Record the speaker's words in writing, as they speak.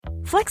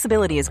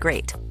Flexibility is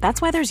great.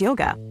 That's why there's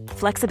yoga.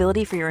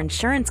 Flexibility for your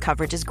insurance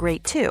coverage is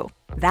great too.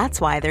 That's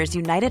why there's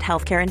United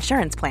Healthcare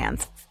Insurance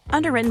Plans.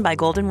 Underwritten by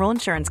Golden Rule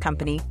Insurance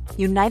Company,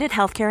 United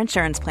Healthcare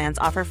Insurance Plans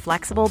offer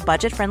flexible,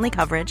 budget-friendly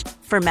coverage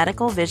for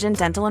medical, vision,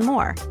 dental, and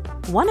more.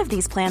 One of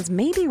these plans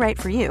may be right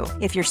for you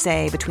if you're,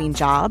 say, between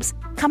jobs,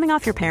 coming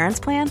off your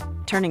parents' plan,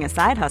 turning a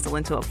side hustle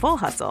into a full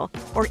hustle,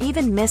 or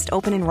even missed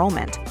open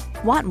enrollment.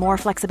 Want more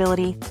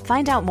flexibility?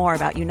 Find out more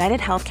about United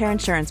Healthcare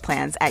Insurance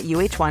Plans at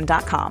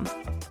uh1.com.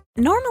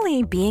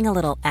 Normally, being a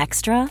little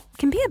extra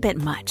can be a bit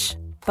much,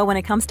 but when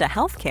it comes to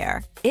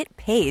healthcare, it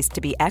pays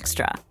to be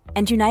extra.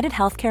 And United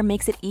Healthcare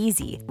makes it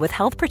easy with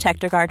Health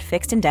Protector Guard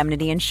fixed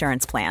indemnity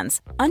insurance plans.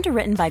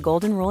 Underwritten by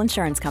Golden Rule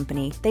Insurance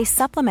Company, they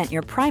supplement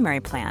your primary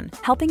plan,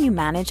 helping you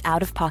manage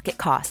out-of-pocket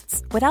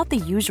costs without the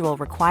usual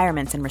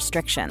requirements and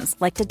restrictions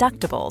like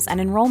deductibles and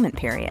enrollment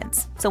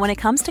periods. So when it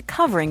comes to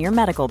covering your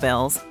medical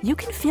bills, you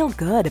can feel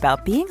good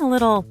about being a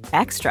little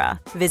extra.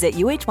 Visit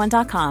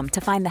uh1.com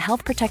to find the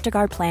Health Protector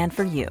Guard plan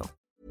for you.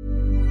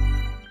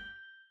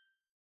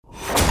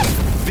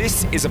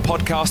 This is a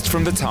podcast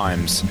from The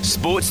Times,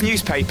 sports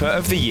newspaper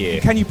of the year.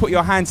 Can you put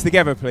your hands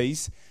together,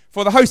 please,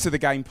 for the host of the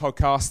Game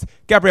podcast,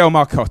 Gabriele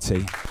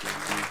Marcotti.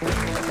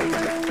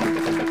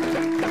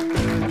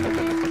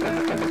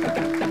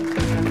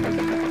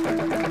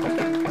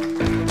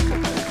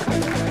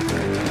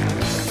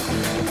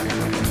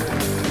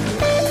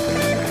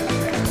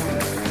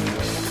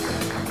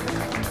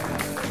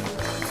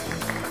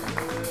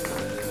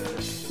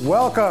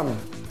 Welcome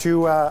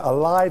to a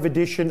live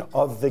edition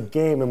of The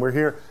Game, and we're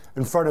here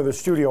in front of a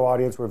studio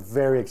audience. We're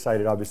very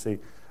excited, obviously,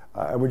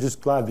 and we're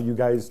just glad that you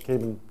guys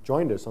came and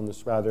joined us on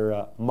this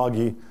rather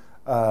muggy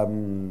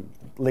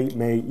late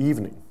May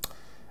evening.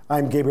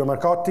 I'm Gabriele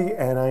Marcotti,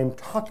 and I'm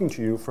talking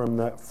to you from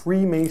the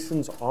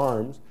Freemasons'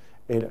 Arms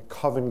in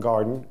Covent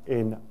Garden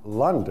in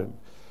London.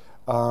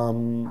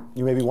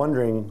 You may be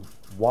wondering,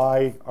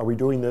 why are we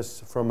doing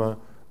this from a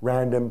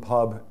random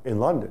pub in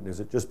London? Is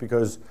it just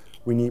because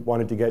we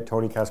wanted to get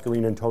Tony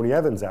Cascarino and Tony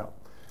Evans out?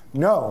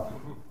 No.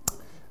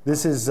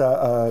 This is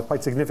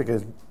quite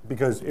significant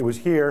because it was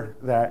here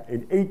that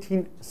in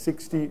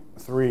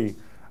 1863,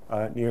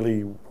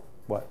 nearly,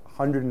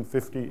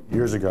 150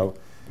 years ago,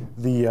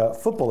 the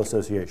Football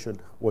Association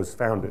was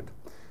founded.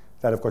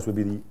 That, of course, would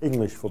be the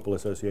English Football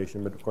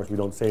Association, but of course we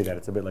don't say that.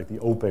 It's a bit like the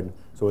Open,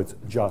 so it's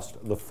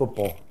just the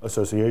Football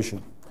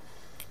Association.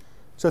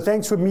 So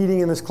thanks for meeting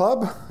in this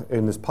pub.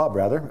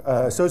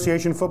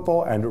 Association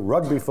football and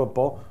rugby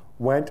football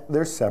went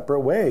their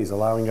separate ways,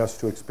 allowing us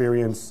to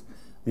experience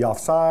the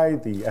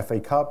offside, the FA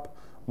Cup,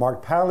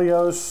 Mark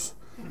Palios,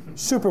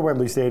 Super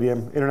Wembley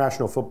Stadium,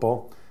 international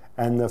football,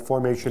 and the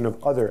formation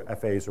of other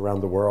FAs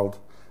around the world,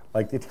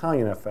 like the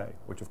Italian FA,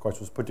 which of course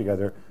was put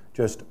together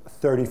just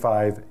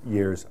 35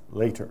 years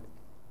later.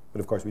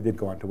 But of course we did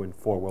go on to win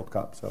 4 World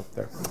Cups, so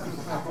there.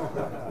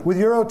 With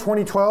Euro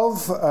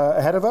 2012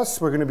 ahead of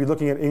us, we're going to be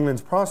looking at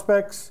England's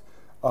prospects,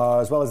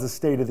 as well as the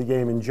state of the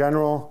game in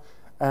general,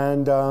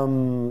 and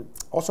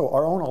also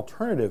our own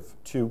alternative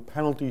to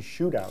penalty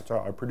shootouts.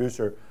 Our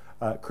producer,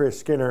 Chris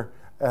Skinner,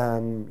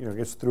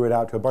 gets threw it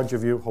out to a bunch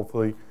of you.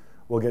 Hopefully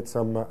we'll get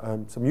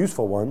some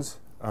useful ones.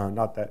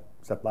 Not that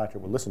Sepp Blatter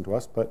will listen to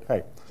us, but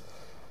hey.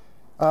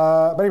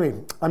 But anyway,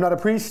 I'm not a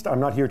priest. I'm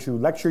not here to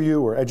lecture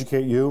you or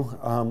educate you,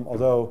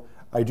 although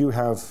I do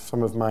have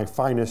some of my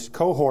finest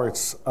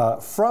cohorts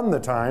from the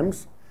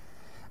Times.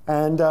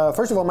 And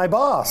first of all, my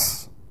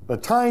boss, the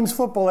Times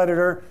football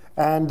editor,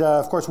 and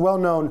of course,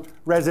 well-known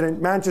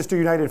resident Manchester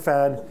United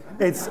fan,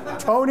 it's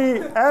Tony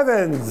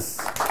Evans.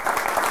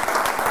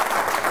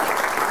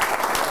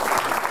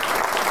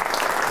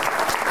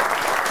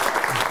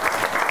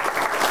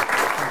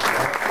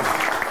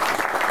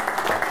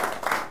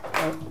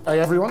 Hey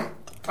everyone,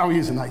 how are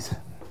you tonight?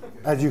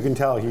 As you can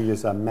tell, he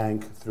is a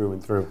Manc through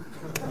and through.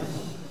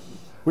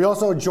 We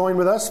also joined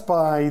with us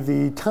by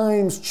the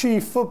Times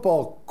chief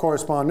football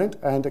correspondent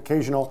and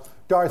occasional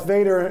Darth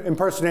Vader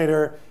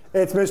impersonator.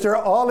 It's Mr.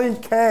 Ollie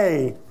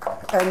Kay.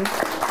 And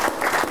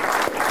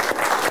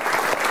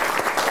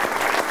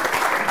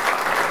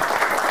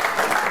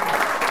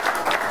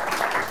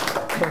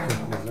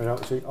no,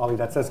 see, Ollie,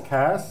 that says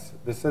Cass.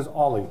 This says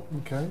Ollie.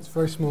 Okay, it's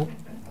very small.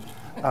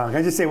 Can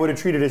I just say what a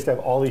treat it is to have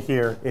Ollie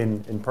here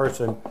in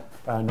person?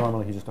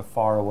 Normally he's just a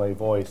faraway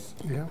voice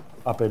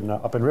up in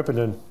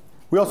Ripponden.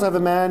 We also have a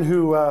man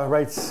who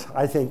writes,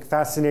 I think,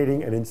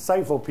 fascinating and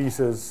insightful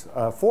pieces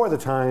for the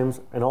Times,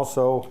 and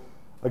also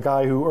a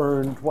guy who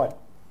earned,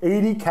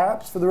 80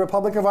 caps for the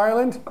Republic of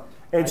Ireland?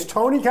 It's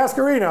Tony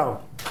Cascarino.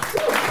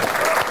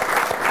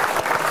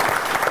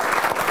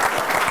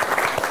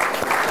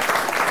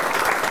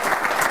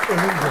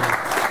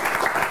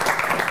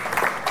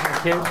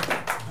 Thank you.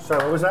 So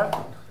what was that?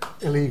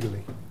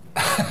 Illegally.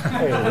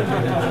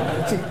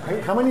 See,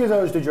 how many of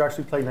those did you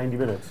actually play 90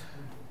 minutes?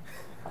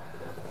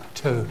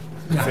 2.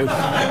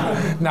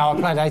 No, I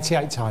played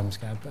 88 times,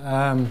 Gab.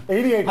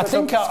 88? I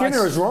think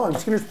Skinner is wrong.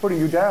 Skinner's putting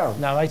you down.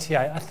 No, 88.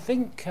 I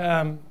think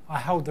I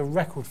hold the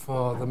record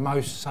for the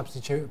most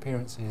substitute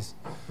appearances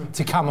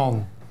to come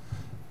on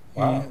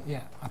Wow.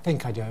 Yeah, I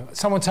think I do.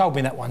 Someone told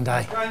me that one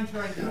day. Game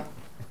changer.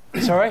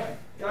 Sorry?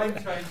 Game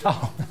changer.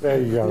 Oh.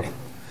 There you go.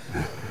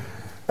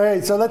 All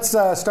right, so let's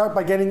start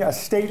by getting a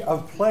state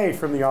of play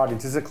from the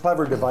audience. It's a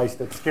clever device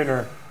that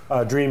Skinner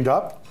dreamed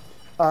up.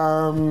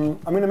 I'm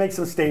going to make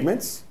some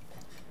statements.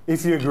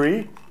 If you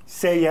agree,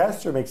 say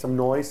yes or make some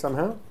noise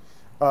somehow.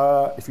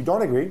 If you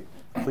don't agree,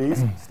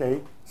 please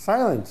stay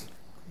silent.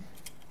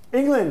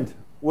 England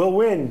will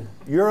win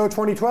Euro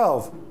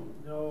 2012.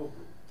 No.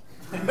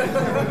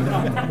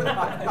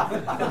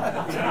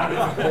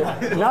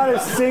 Not a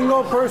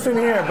single person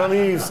here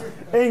believes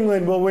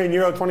England will win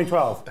Euro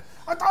 2012.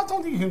 I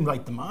don't think you can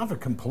write them over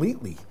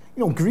completely.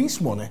 You know, Greece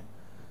won it.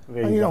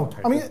 There And, you you go. know,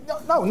 I mean,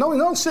 no,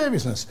 in all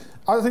seriousness,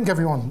 I think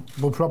everyone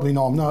will probably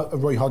know I'm not a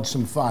Roy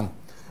Hodgson fan,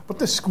 but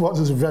this squad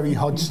is a very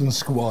Hodgson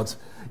squad,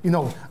 you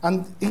know,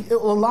 and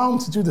it'll allow him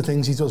to do the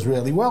things he does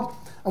really well.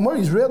 And what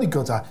he's really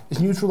good at is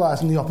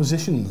neutralising the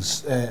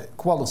opposition's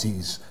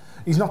qualities.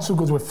 He's not so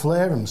good with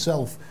flair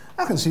himself.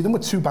 I can see them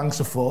with 2 banks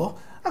of 4.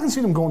 I can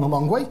see them going a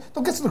long way.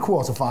 They'll get to the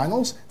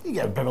quarterfinals. You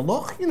get a bit of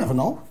luck. You never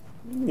know.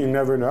 You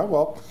never know.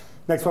 Well,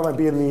 next one might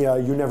be in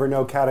the you never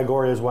know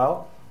category as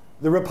well.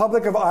 The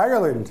Republic of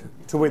Ireland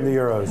to win the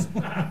Euros.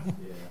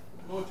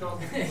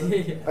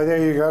 There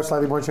you go.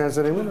 Slightly more chance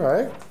than England,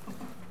 right?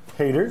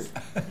 Haters.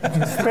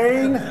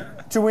 Spain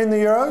to win the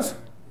Euros.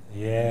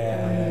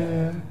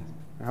 Yeah.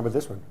 How about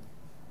this one?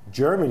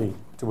 Germany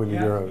to win the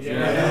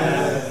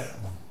Euros.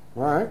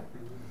 All right.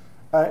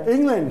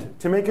 England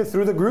to make it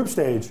through the group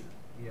stage.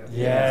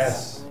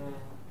 Yes.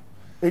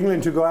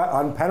 England to go out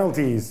on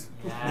penalties.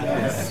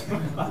 Yes.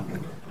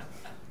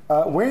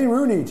 Wayne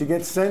Rooney to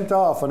get sent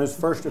off on his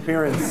first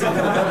appearance.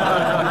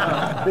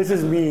 This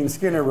is mean.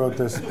 Skinner wrote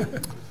this.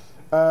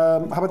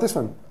 How about this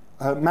one?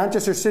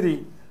 Manchester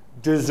City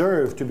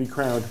deserve to be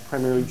crowned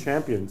Premier League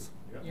champions.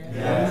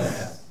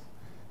 Yes.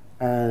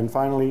 And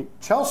finally,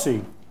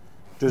 Chelsea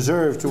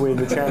deserve to win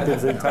the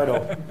Champions League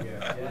title.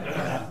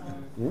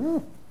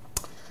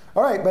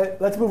 All right, but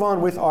let's move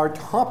on with our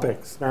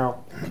topics.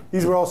 Now,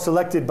 these were all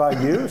selected by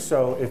you,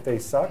 so if they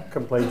suck,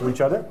 complain to each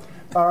other.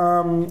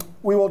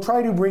 We will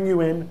try to bring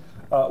you in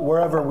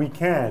wherever we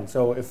can.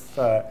 So if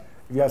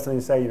you have something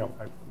to say,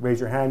 raise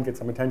your hand, get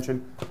some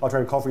attention. I'll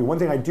try to call for you. One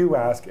thing I do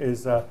ask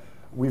is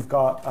we've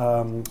got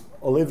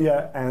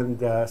Olivia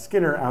and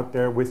Skinner out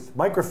there with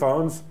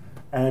microphones,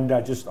 and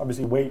just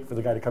obviously wait for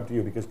the guy to come to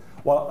you, because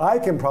while I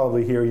can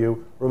probably hear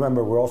you,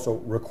 remember we're also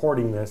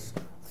recording this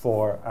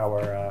for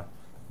our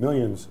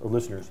millions of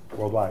listeners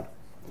worldwide.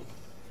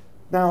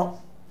 Now,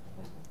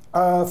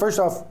 first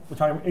off, we're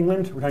talking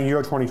England, we're talking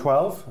Euro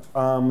 2012,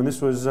 and this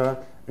was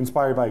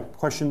inspired by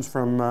questions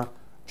from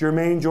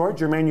Jermaine George.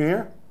 Jermaine, you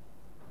here?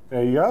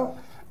 There you go.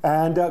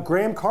 And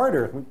Graham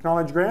Carter.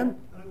 Acknowledge Graham?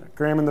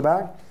 Graham in the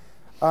back.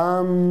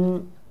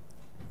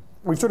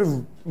 We've sort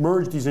of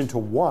merged these into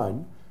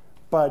one,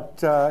 but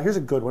here's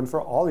a good one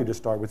for Ollie to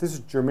start with. This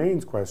is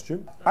Jermaine's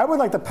question. I would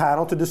like the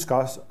panel to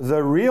discuss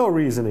the real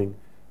reasoning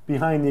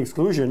behind the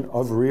exclusion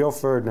of Rio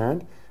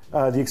Ferdinand,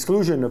 the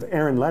exclusion of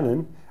Aaron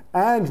Lennon,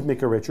 and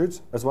Micah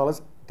Richards, as well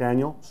as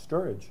Daniel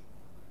Sturridge.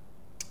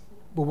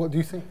 Well, what do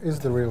you think is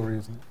the real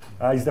reason?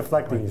 He's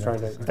deflecting. He's trying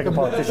to take a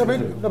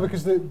politician. No,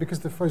 because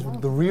the phrase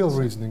 "the real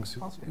reasoning"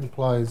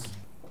 implies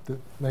that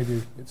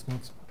maybe it's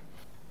not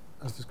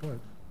as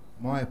described.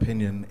 My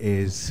opinion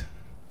is,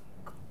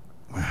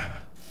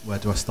 where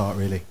do I start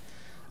really?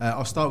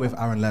 I'll start with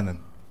Aaron Lennon.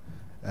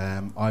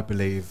 I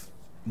believe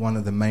one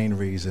of the main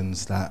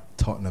reasons that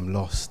Tottenham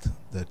lost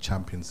the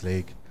Champions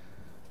League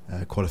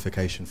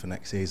qualification for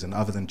next season,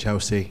 other than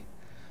Chelsea,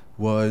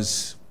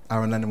 was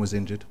Aaron Lennon was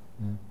injured.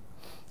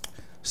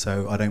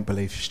 So I don't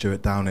believe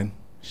Stuart Downing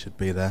should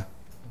be there.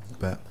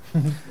 But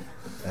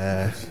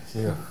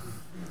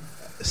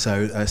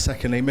so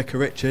secondly, Micah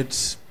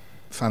Richards,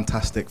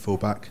 fantastic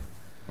fullback,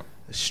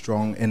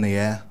 strong in the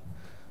air,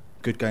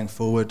 good going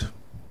forward,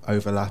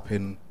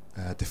 overlapping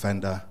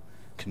defender,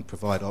 can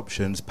provide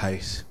options,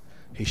 pace.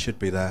 He should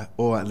be there,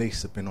 or at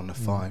least have been on the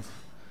 5.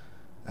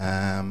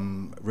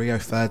 Rio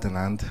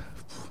Ferdinand,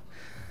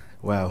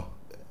 well,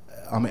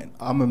 I mean,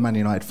 I'm a Man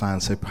United fan,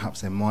 so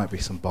perhaps there might be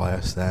some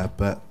bias there,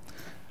 but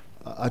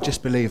I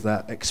just believe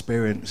that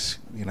experience,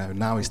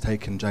 now he's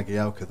taken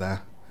Jagielka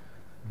there.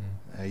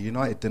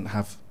 United didn't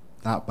have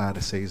that bad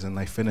a season.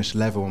 They finished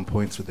level on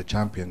points with the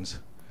champions,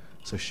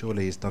 so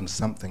surely he's done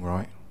something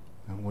right.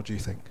 And what do you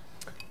think?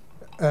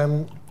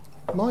 Oh,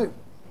 do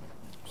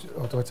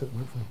I take the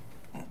microphone?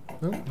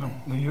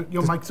 No,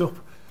 your mic's up.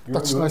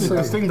 That's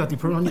That thing that they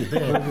put on you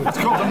there. It's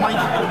called a mic.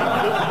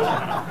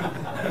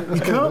 He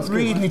can't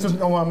read and he doesn't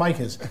know what a mic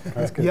is.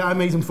 Yeah, I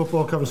made him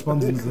football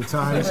correspondent at the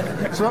Times.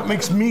 So that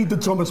makes me the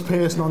dumbest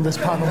person on this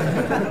panel.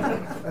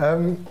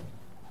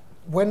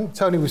 When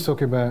Tony was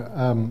talking about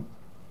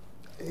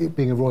it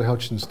being a Roy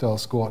Hodgson style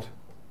squad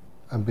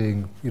and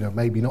being,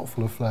 maybe not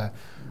full of flair,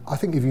 I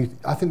think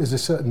there's a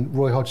certain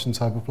Roy Hodgson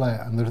type of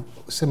player, and there are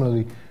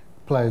similarly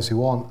players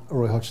who aren't a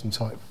Roy Hodgson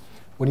type.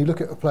 When you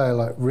look at a player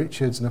like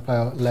Richards and a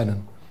player like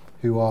Lennon,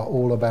 who are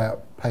all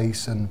about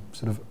pace and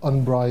sort of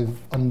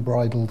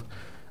unbridled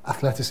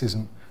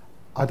athleticism,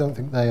 I don't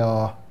think they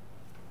are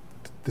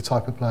the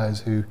type of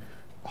players who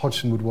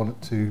Hodgson would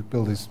want to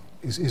build his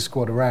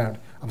squad around.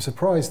 I'm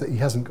surprised that he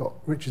hasn't got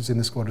Richards in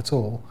the squad at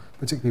all,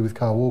 particularly with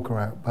Kyle Walker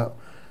out. But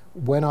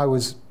when I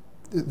was,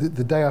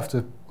 the day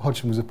after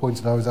Hodgson was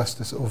appointed, I was asked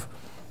to sort of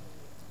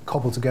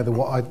cobble together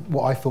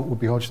what I thought would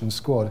be Hodgson's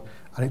squad,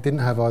 and it didn't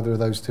have either of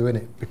those two in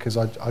it, because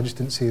I just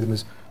didn't see them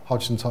as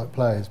Hodgson type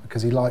players,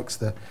 because he likes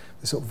the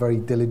sort of very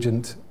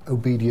diligent,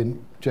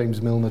 obedient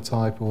James Milner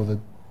type, or the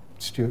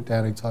Stuart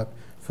Downing type,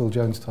 Phil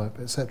Jones type,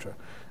 etc.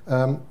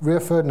 Rio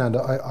Ferdinand,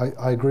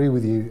 I agree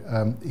with you.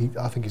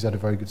 I think he's had a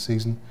very good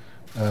season.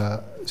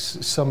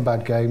 Some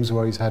bad games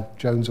where he's had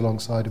Jones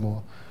alongside him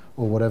or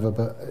whatever,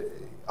 but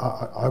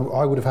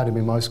I would have had him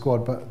in my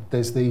squad. But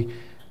there's the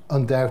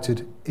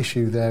undoubted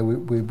issue there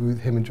with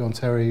him and John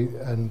Terry,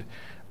 and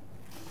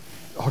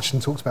Hodgson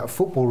talks about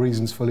football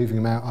reasons for leaving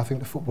him out. I think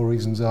the football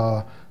reasons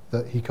are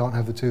that he can't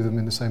have the two of them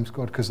in the same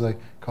squad because they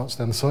can't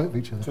stand the sight of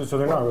each other. So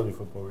they're not really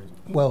football reasons?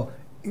 Well,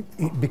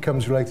 it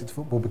becomes related to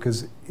football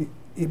because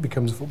it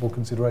becomes a football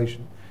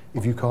consideration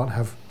if you can't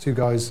have two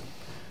guys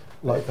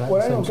like that.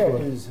 What I don't get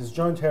is, has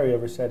John Terry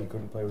ever said he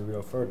couldn't play with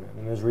Rio Ferdinand?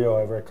 And has Rio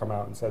ever come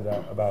out and said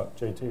that about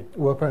JT?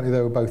 Well, apparently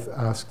they were both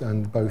asked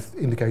and both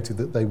indicated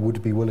that they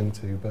would be willing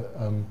to, but...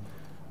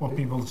 what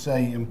people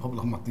say in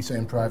public and what they say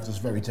in private is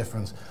very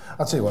different.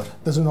 I'll tell you what,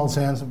 there's an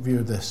alternative view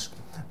of this,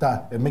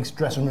 that it makes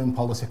dressing room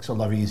politics a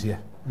lot easier,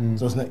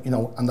 doesn't it? You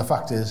know, and the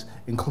fact is,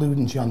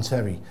 including John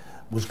Terry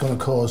was going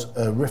to cause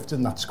a rift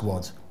in that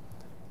squad,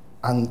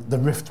 and the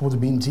rift would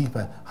have been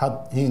deeper had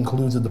he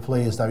included the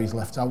players that he's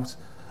left out.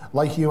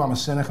 Like you, I'm a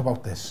cynic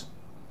about this.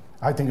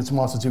 I think it's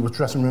more to do with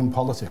dressing room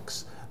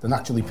politics than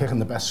actually picking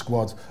the best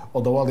squad,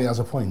 although Ollie has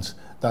a point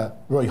that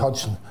Roy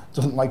Hodgson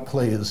doesn't like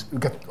players who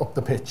get up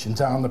the pitch and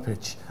down the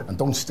pitch and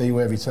don't stay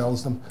where he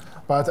tells them.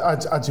 But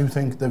I do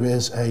think there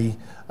is a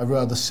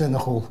rather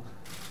cynical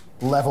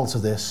level to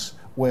this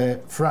where,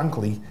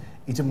 frankly,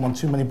 he didn't want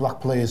too many black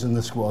players in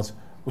the squad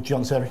with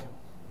John Terry.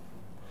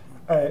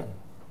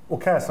 Well,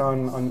 Cass,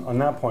 on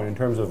that point, in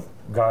terms of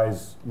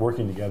guys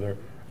working together,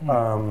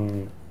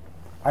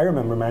 I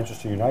remember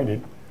Manchester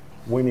United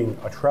winning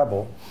a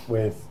treble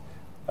with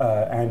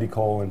Andy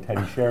Cole and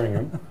Teddy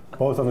Sheringham,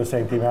 both on the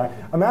same team.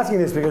 I'm asking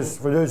this because,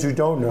 for those who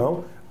don't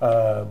know,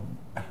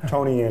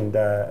 Tony and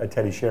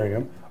Teddy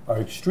Sheringham are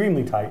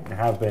extremely tight and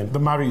have been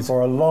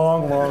for a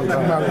long, long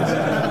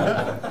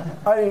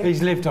time.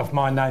 He's lived off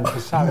my name for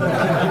so long.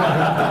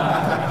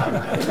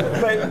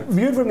 But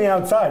viewed from the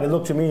outside, it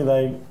looked to me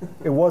like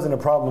it wasn't a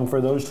problem for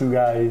those two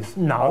guys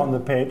on the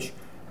pitch.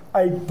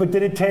 But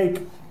did it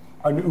take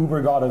an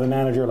uber god of a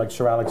manager like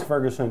Sir Alex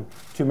Ferguson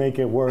to make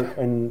it work,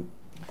 and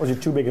was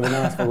it too big of an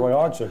ask for Roy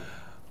Hodgson?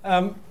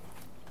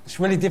 It's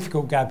really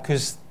difficult, Gab,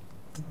 because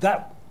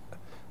there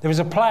was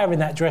a player in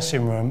that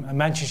dressing room at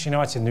Manchester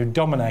United who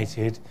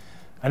dominated,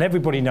 and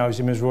everybody knows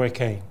him as Roy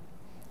Keane.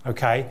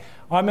 Okay,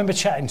 I remember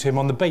chatting to him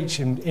on the beach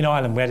in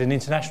Ireland. We had an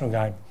international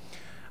game,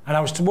 and I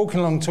was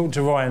walking along talking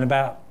to Ryan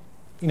about,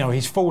 you know,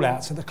 his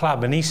fallouts at the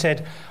club, and he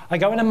said, "I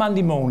go in a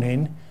Monday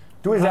morning."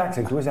 Do his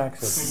accent. I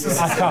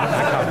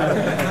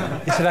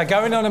can't. He said, I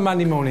go in on a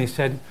Monday morning, he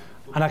said,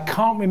 and I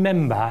can't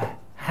remember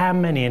how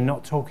many are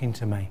not talking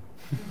to me.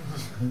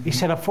 He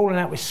said, I've fallen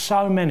out with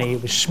so many.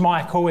 It was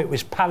Schmeichel, it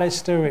was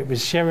Pallister, it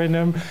was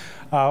Sheringham.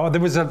 There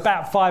was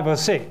about 5 or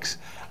 6.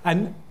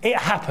 And it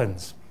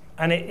happens.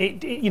 And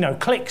it you know,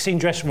 clicks in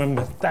dressing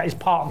room. That is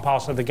part and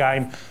parcel of the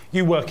game.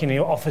 You work in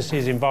your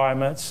offices,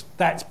 environments.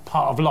 That's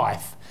part of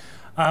life.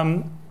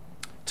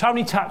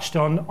 Tony touched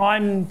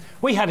on,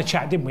 we had a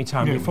chat, didn't we,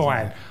 Tony,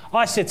 beforehand?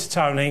 I said to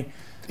Tony...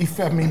 He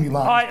fed me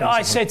last.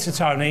 I said to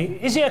Tony,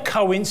 is it a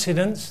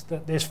coincidence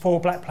that there's 4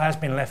 black players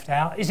being left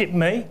out? Is it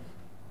me?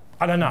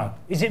 I don't know.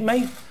 Is it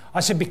me? I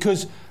said,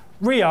 because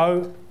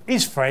Rio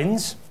is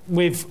friends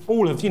with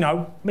all of, you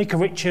know, Micah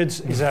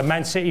Richards is a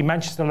Man City,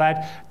 Manchester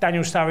lad.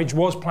 Daniel Sturridge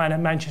was playing at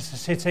Manchester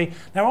City.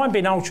 Now, I'm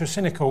being ultra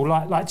cynical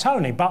like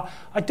Tony, but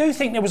I do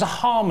think there was a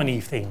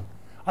harmony thing.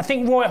 I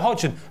think Roy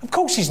Hodgson, of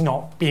course he's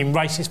not being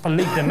racist for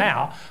leaving them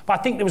out, but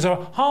I think there was a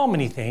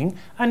harmony thing,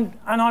 and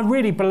I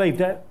really believe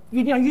that,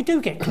 you know, you do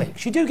get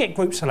cliques, you do get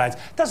groups of lads.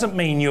 Doesn't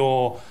mean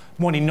you're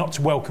wanting not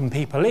to welcome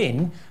people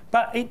in,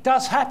 but it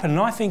does happen, and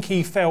I think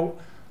he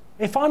felt,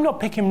 if I'm not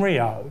picking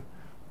Rio,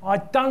 I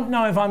don't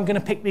know if I'm going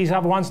to pick these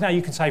other ones. Now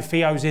you can say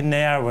Theo's in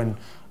there, and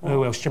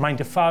who else? Jermaine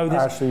Defoe.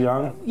 Ashley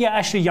Young. Yeah,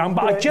 Ashley Young,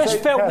 but I just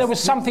felt there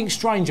was something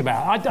strange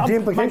about it. The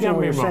implication of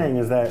what you're saying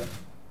is that,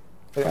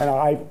 and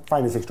I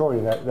find this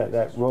extraordinary,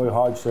 that Roy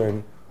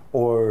Hodgson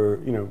or,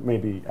 you know,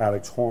 maybe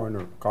Alex Horne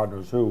or God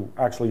knows who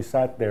actually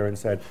sat there and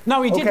said,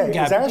 no, he didn't,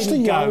 Gab. Is Ashley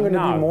Young going to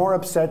be more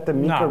upset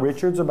than Micah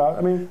Richards about,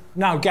 I mean...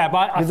 No, Gab,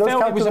 I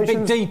felt it was a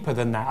bit deeper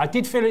than that. I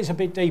did feel it's a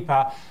bit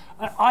deeper.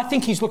 I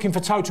think he's looking for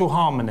total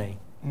harmony.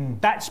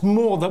 That's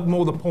more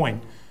the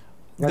point.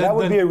 Now, that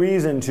would be a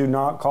reason to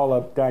not call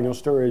up Daniel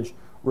Sturridge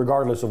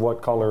regardless of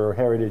what colour or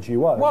heritage he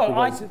was. Well,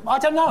 I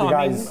don't know.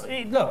 I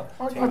mean, look,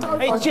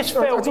 it just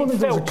felt... I don't think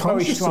there's a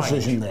conscious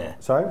decision there.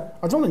 Sorry?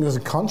 I don't think there's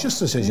a conscious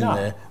decision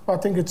there. But I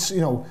think it's,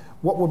 you know,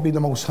 what would be the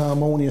most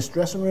harmonious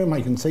dressing room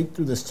I can take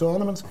through this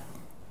tournament?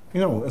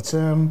 You know, it's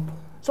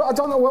so I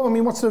don't know. Well, I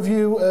mean, what's the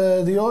view?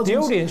 The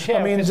audience. The audience, yeah.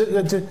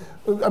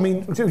 I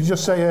mean, if you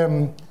just say,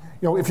 you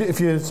know, if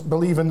you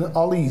believe in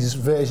Ollie's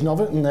version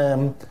of it,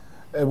 and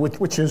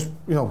which is,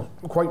 you know,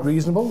 quite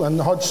reasonable, and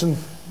Hodgson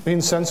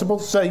being sensible,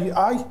 say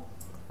aye.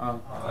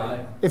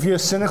 Aye. If you're a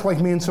cynic like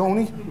me and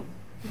Tony,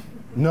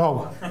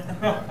 no.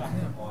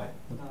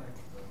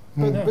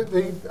 But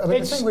the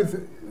thing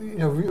with, you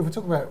know, if we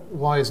talk about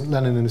why isn't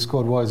Lennon in the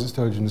squad, why isn't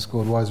Sturridge in the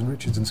squad, why isn't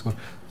Richards in the squad?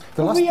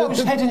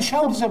 Rio's head and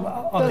shoulders of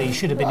Ollie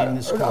should have been in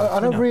the squad. I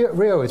know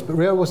Rio is, but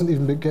Rio wasn't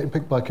even getting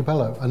picked by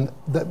Capello, and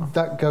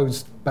that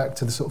goes back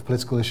to the sort of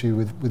political issue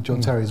with John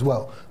Terry as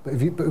well. But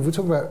if we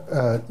talk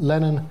about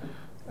Lennon,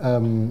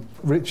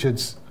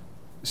 Richards,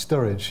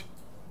 Sturridge,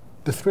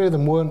 the three of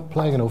them weren't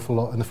playing an awful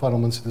lot in the final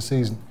months of the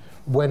season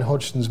when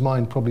Hodgson's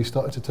mind probably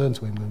started to turn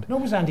to England.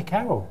 Nor was Andy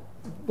Carroll.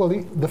 Well,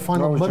 the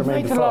final month...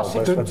 The last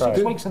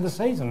 6 weeks of the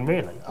season,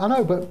 really. I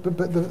know, but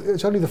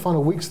it's only the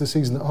final weeks of the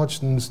season that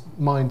Hodgson's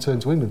mind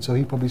turned to England, so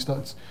he probably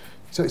starts...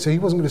 So he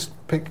wasn't going to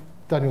pick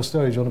Daniel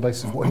Sturridge on the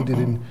basis of what he did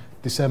in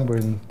December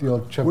in the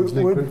odd Champions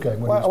League group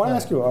game. I want to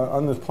ask you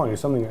on this point,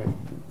 something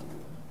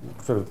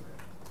that sort of...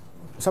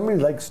 Somebody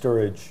like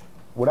Sturridge,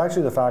 would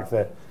actually the fact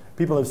that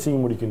people have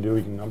seen what he can do,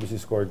 he can obviously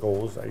score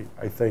goals.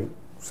 I think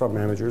some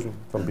managers and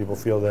some people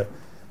feel that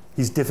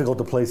he's difficult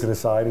to place in his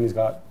side and he's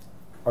got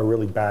a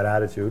really bad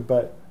attitude.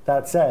 But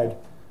that said,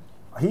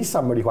 he's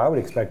somebody who I would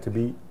expect to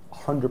be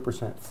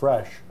 100%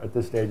 fresh at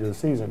this stage of the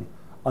season,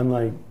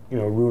 unlike, you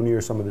know, Rooney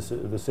or some of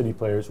the City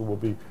players who will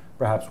be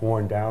perhaps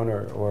worn down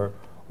or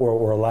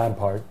a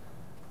Lampard.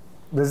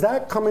 Does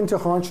that come into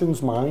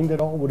Hodgson's mind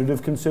at all? Would it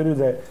have considered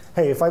that,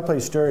 hey, if I play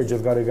Sturridge,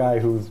 I've got a guy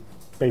who's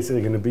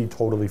basically going to be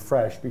totally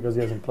fresh because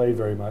he hasn't played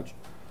very much?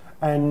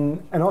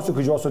 And also,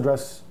 could you also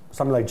address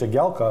somebody like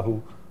Jagielka,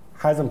 who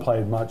hasn't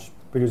played much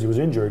because he was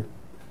injured?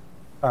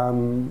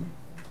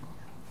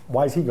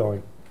 Why is he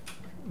going?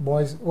 Well,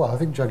 I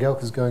think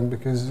Jagielka's going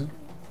because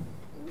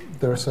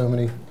there are so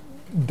many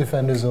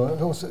defenders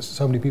or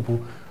so many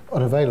people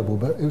unavailable.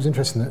 But it was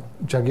interesting that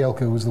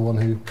Jagielka was the one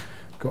who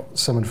got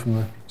summoned from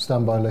the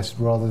standby list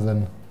rather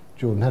than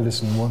Jordan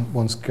Henderson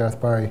once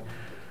Gareth Barry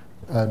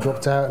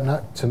dropped out, and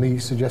that to me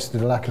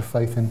suggested a lack of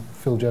faith in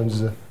Phil Jones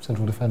as a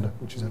central defender,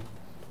 which is a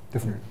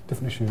different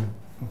issue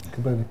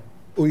completely.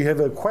 We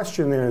have a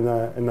question there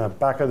in the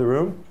back of the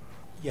room.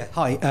 Yeah,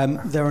 hi.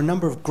 There are a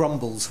number of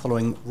grumbles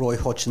following Roy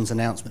Hodgson's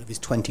announcement of his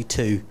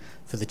 22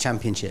 for the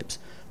Championships.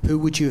 Who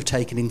would you have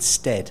taken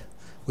instead,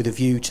 with a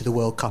view to the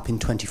World Cup in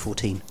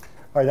 2014?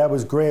 All right, that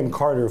was Graham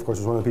Carter, of course,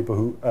 was one of the people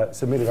who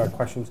submitted our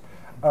questions.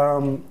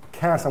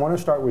 Cass, I want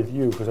to start with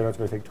you, because I know it's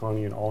going to take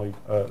Tony and Ollie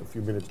a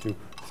few minutes to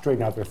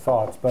straighten out their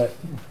thoughts. But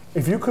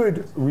if you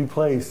could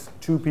replace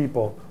two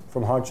people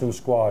from Hodgson's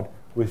squad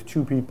with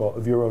two people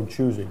of your own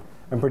choosing,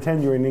 and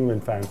pretend you're an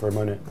England fan for a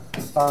minute,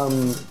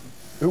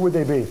 who would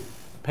they be?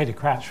 Peter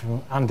Crouch,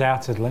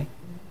 undoubtedly.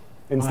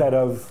 Instead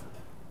of?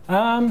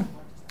 Well,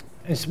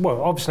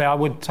 obviously,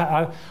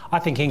 I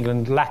think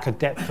England lack a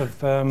depth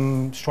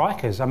of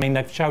strikers. I mean,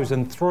 they've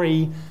chosen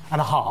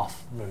 3.5.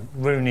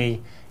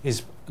 Rooney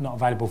is not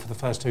available for the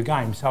first two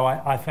games, so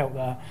I felt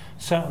that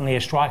certainly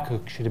a striker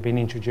should have been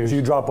introduced. So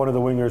you drop one of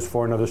the wingers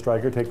for another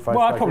striker, take 5 Well,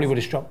 strikers? I probably would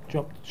have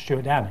dropped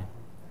Stuart Downing.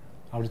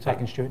 I would have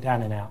taken Stuart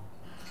Downing out,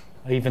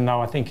 even though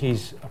I think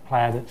he's a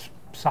player that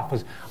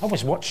suffers. I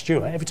always watch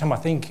Stuart. Every time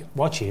I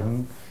watch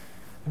him,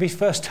 if his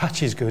first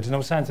touch is good, and I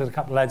was saying to a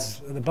couple of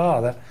lads at the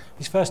bar that if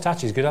his first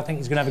touch is good, I think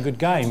he's going to have a good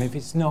game. If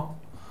it's not,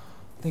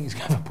 I think he's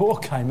going to have a poor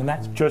game, and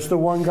that's just the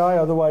one guy.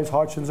 Otherwise,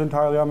 Hodgson's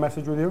entirely on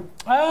message with you.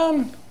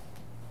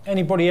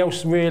 Anybody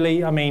else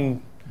really? I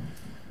mean,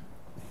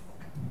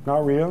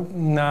 not Rio.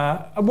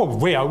 Nah. Well,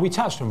 Rio. We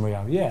touched on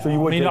Rio. Yeah. So you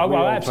would?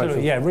 Well,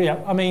 absolutely. Yeah,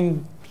 Rio. I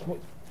mean,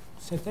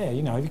 said there.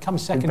 You know, if he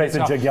comes second,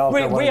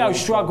 Rio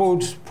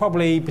struggled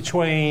probably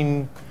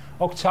between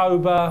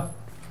October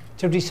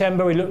till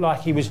December. He looked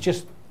like he was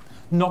just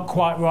not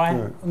quite right.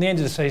 Yeah. On the end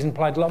of the season,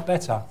 played a lot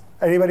better.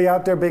 Anybody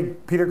out there,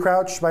 big Peter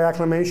Crouch by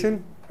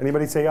acclamation?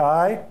 Anybody say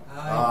aye?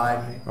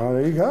 Aye. Oh,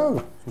 there you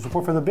go. So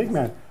support for the big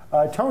man.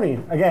 Tony,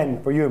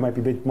 again, for you, it might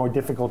be a bit more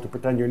difficult to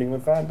pretend you're an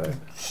England fan, but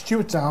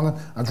Stuart Downing,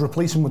 I'd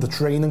replace him with a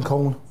training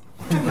cone.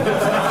 All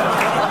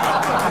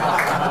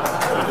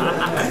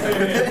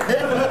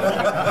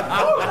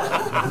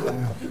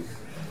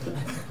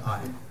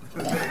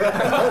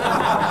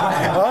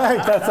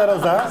right, that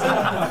settles that.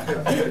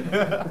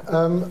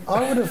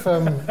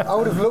 I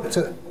would have looked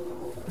at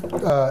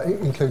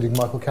including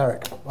Michael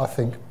Carrick, I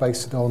think,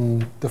 based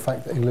on the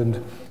fact that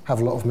England have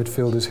a lot of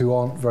midfielders who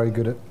aren't very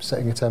good at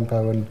setting a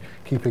tempo and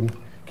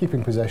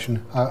keeping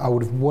possession. I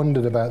would have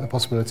wondered about the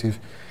possibility of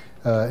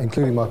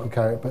including Michael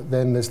Carrick, but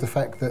then there's the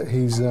fact that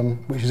he's,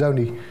 which has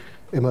only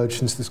emerged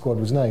since the squad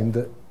was named,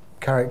 that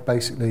Carrick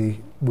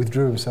basically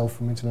withdrew himself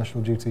from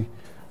international duty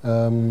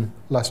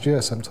last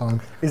year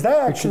sometime. Is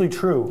that actually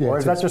true, or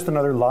is that just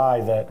another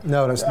lie that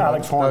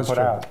Alex Horne put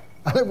out?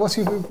 What's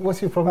your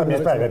problem? I mean,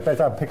 it's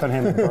bad. I'll pick on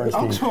him and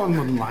Bernstein. Alex Horne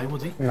wouldn't lie,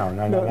 would he? No.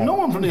 No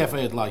one from the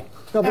FA would lie.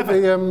 No, but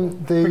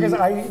because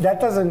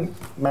that doesn't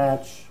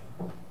match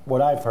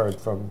what I've heard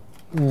from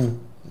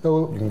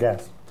You can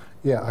guess.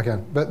 Yeah, I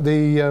can. But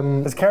the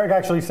Has Carrick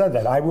actually said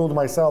that? I ruled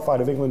myself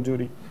out of England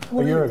duty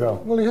a year ago.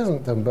 Well, he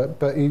hasn't done,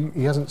 but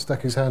he hasn't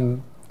stuck his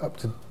hand up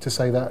to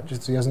say that.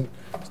 Just he hasn't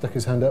stuck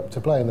his hand up to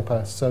play in the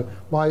past. So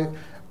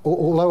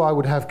although I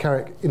would have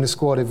Carrick in the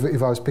squad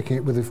if I was picking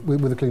it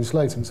with a clean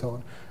slate and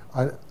so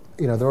on,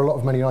 there are a lot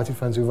of Man United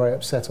fans who are very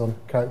upset on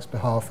Carrick's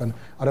behalf, and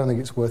I don't think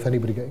it's worth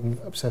anybody getting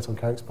upset on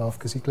Carrick's behalf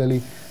because he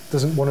clearly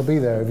doesn't want to be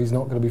there if he's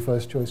not going to be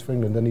first choice for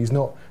England, and he's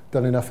not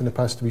done enough in the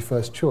past to be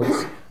first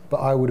choice. But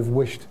I would have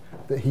wished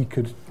that he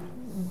could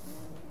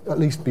at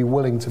least be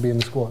willing to be in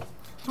the squad.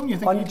 Don't you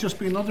think he'd just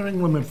be another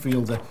England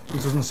midfielder who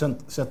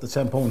doesn't set the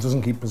tempo and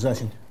doesn't keep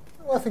possession?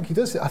 Well, I think he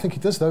does. I think he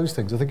does those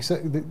things. I think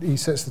he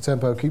sets the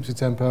tempo, keeps the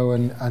tempo,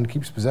 and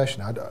keeps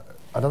possession.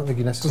 I don't think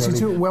he necessarily does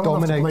he do it well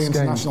enough to play games.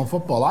 International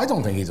football? I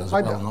don't think he does it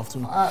well enough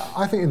to.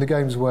 I think in the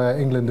games where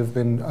England have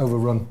been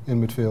overrun in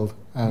midfield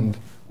and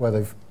where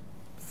they've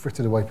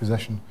frittered away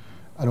possession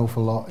an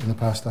awful lot in the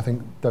past, I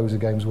think those are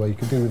games where you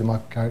could do with the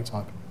Michael Carrick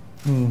type.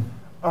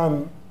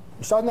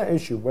 Just on that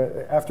issue,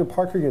 after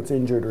Parker gets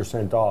injured or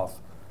sent off,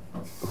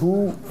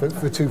 who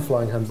for two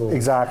flying handballs?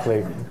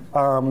 Exactly.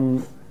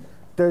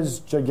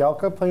 Does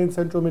Jagielka play in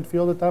central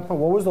midfield at that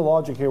point? What was the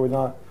logic here with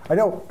not? I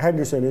know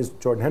Henderson is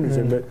Jordan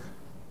Henderson, but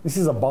this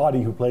is a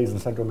body who plays in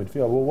central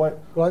midfield.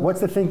 Well, what's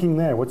the thinking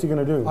there? What's he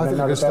going to do? I think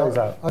they're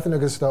going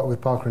to start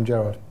with Parker and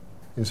Gerrard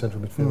in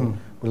central midfield,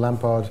 with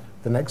Lampard,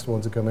 the next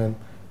one to come in.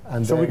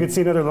 And so we could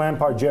see another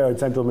Lampard-Gerrard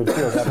central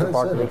midfield after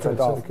Parker gets sent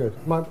off.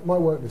 Might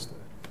work this day.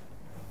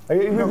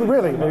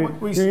 Really?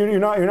 You're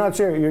not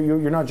serious.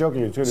 You're not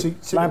joking.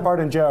 Lampard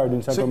and Gerrard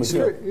in central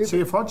midfield. See,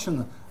 if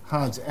Hodgson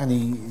had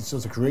any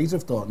sort of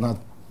creative thought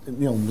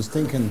and was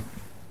thinking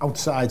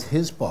outside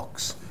his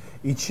box,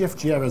 he'd shift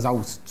Gerrard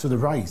out to the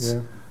right.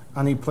 Yeah.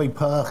 And he'd play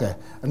Parker,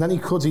 and then he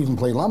could even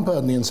play Lampard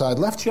in the inside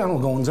left channel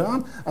going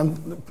down.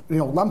 And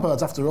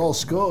Lampard, after all,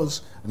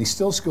 scores, and he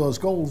still scores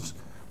goals.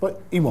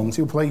 But he won't.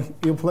 He'll play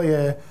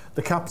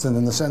the captain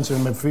in the centre of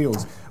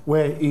midfield,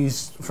 where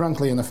he's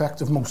frankly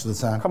ineffective most of the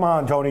time. Come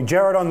on, Tony.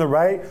 Gerrard on the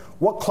right.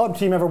 What club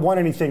team ever won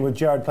anything with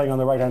Gerrard playing on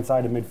the right-hand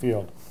side of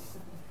midfield?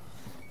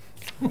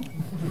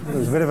 It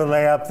was a bit of a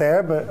layup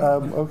there, but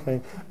okay.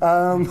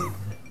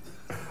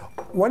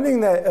 One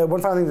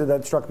final thing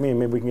that struck me, and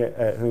maybe we can get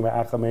about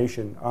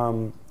acclamation,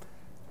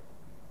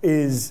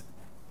 is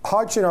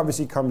Hodgson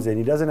obviously comes in.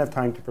 He doesn't have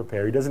time to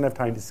prepare. He doesn't have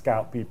time to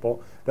scout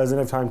people. Doesn't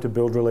have time to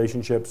build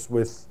relationships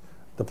with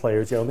the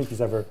players. I don't think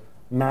he's ever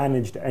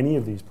managed any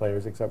of these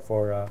players except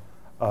for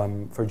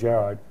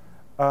Gerrard.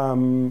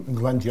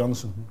 Glenn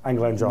Johnson. And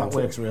Glenn Johnson. That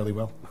works really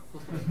well.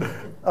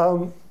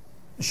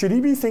 Should he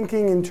be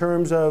thinking in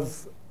terms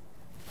of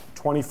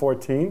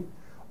 2014?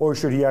 Or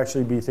should he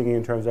actually be thinking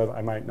in terms of,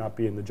 I might not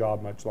be in the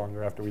job much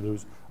longer after we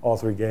lose all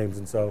 3 games?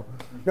 And so,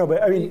 no,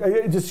 but I mean,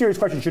 it's a serious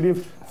question. Should he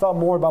have thought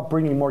more about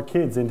bringing more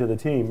kids into the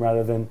team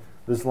rather than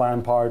this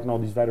Lampard and all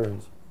these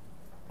veterans?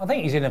 I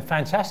think he's in a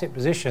fantastic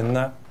position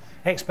that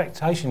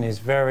expectation is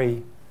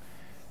very,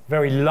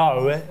 very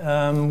low,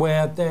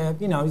 where they're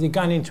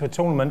going into a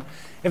tournament.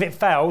 If it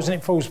fails and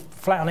it falls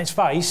flat on its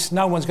face,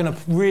 no one's going to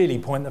really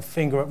point the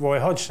finger at Roy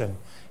Hodgson.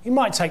 He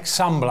might take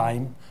some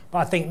blame, but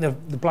I think the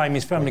blame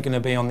is firmly going to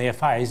be on the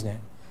FA, isn't it?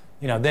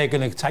 They're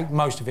going to take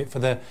most of it for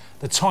the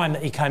time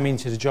that he came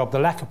into the job, the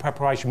lack of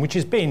preparation, which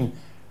has been,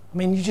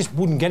 you just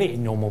wouldn't get it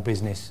in normal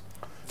business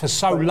for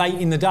so late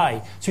in the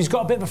day. So he's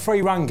got a bit of a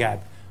free run,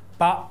 Gab.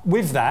 But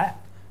with that,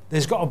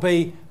 there's got to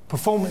be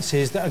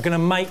performances that are going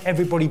to make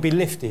everybody be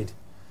lifted.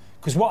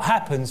 Because what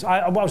happens,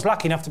 I was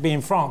lucky enough to be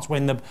in France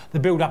when the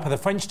build-up of the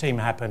French team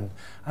happened.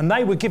 And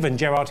they were given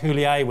Gerard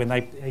Houllier when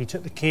he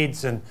took the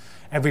kids, and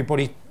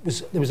everybody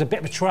there was a bit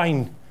of a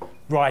train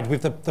ride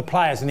with the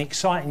players and the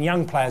exciting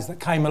young players that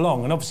came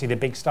along, and obviously they're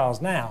big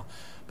stars now.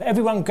 But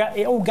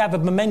it all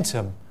gathered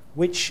momentum,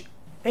 which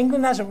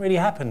England hasn't really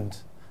happened.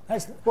 I'm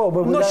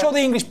not sure the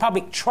English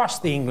public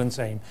trust the England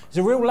team.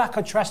 There's a real lack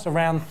of trust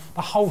around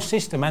the whole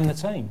system and the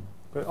team.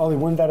 But Ollie,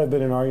 wouldn't that have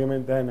been an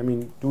argument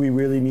then? Do we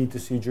really need to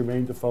see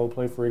Jermaine Defoe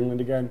play for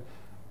England again?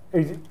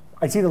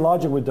 I see the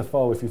logic with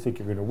Defoe if you think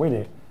you're going to win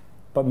it,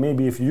 but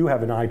maybe if you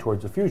have an eye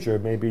towards the future,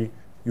 maybe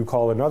you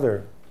call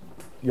another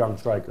young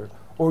striker.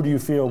 Or do you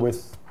feel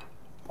with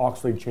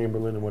Oxlade,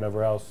 Chamberlain, and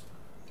whatever else,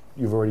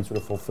 you've already sort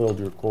of fulfilled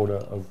your quota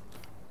of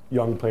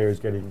young players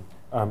getting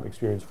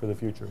experience for the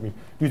future? Do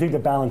you think the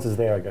balance is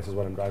there, I guess, is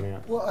what I'm driving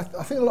at? Well,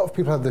 I think a lot of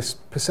people have this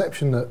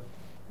perception that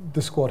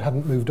the squad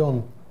hadn't moved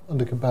on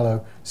under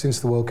Capello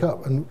since the World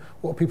Cup. And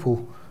what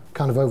people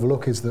kind of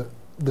overlook is that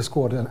the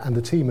squad and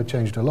the team had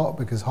changed a lot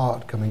because Hart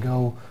had come and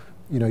go.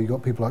 You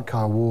got people like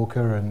Kyle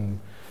Walker and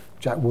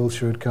Jack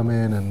Wilshere had come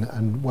in,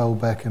 and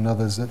Welbeck and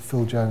others,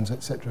 Phil Jones,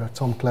 etc.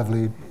 Tom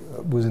Cleverley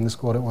was in the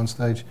squad at one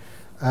stage.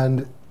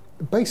 And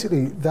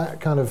basically that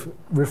kind of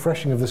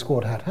refreshing of the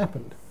squad had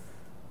happened.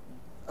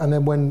 And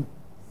then when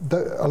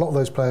a lot of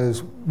those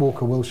players,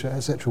 Walker, Wilshere,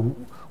 etc.,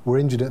 were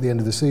injured at the end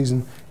of the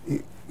season,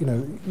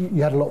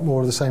 you had a lot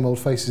more of the same old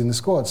faces in the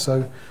squad.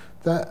 So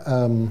that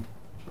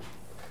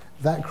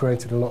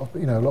created a lot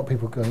of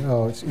people going,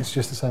 oh, it's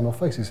just the same old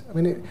faces.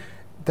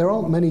 There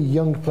aren't many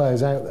young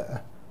players out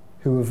there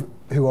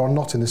who are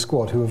not in the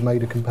squad who have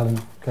made a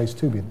compelling case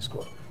to be in the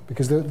squad.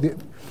 Because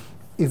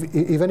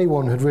if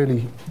anyone had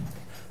really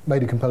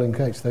made a compelling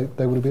case, they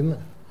would have been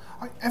there.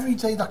 Every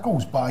day that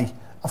goes by,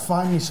 I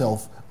find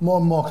myself more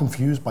and more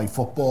confused by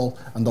football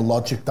and the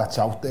logic that's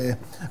out there.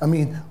 I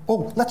mean,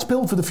 let's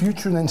build for the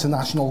future in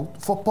international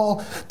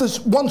football.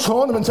 There's one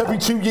tournament every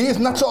 2 years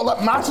and that's all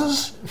that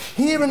matters.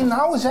 Here and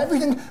now is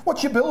everything.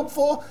 What you build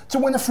for? To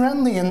win a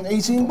friendly in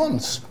 18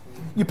 months.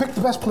 You pick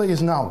the best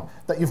players now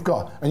that you've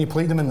got and you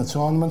play them in the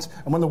tournament,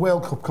 and when the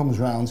World Cup comes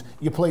round,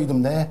 you play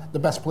them there, the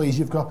best players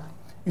you've got.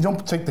 You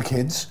don't take the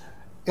kids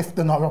if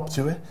they're not up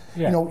to it.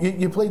 Yeah. You know,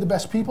 you play the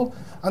best people.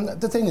 And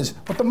the thing is,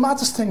 but the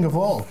maddest thing of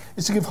all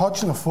is to give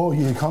Hodgson a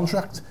 4-year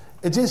contract.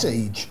 At his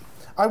age,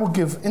 I would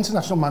give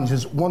international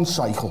managers one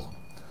cycle.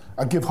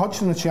 I'd give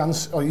Hodgson a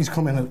chance, he's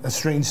come in at a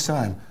strange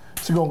time,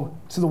 to go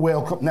to the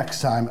World Cup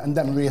next time and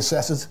then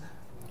reassess it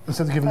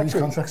instead of giving these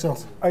contracts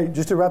out.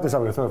 Just to wrap this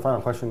up, I'm going to throw a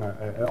final question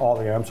at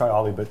Ollie. I'm sorry,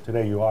 Ollie, but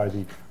today you are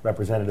the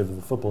representative of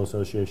the Football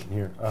Association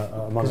here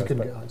among us.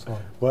 Couldn't get Alex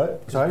Horn.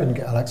 What? Sorry? Couldn't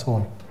get Alex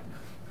Horn.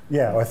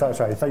 Yeah, I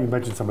thought you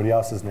mentioned somebody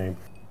else's name.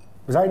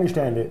 As I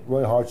understand it,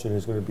 Roy Hodgson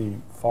is going to be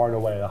far and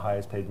away the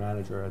highest paid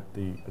manager at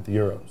the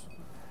Euros.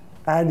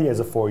 And he has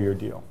a 4-year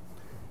deal.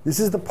 This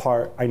is the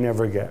part I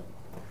never get.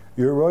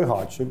 You're Roy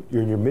Hodgson,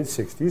 you're in your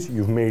mid-60s,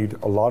 you've made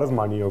a lot of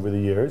money over the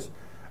years.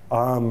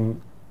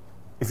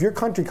 If your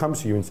country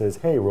comes to you and says,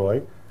 hey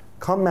Roy,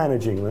 come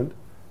manage England,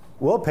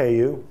 we'll pay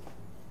you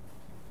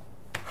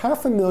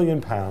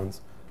 £500,000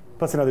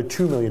 plus another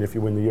 $2 million if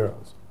you win the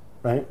Euros,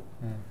 right?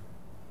 Mm.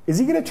 Is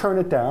he going to turn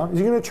it down? Is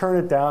he going to turn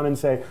it down and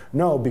say,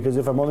 no, because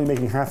if I'm only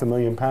making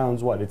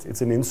 £500,000, what,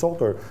 it's an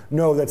insult? Or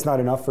no, that's not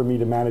enough for me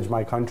to manage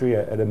my country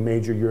at a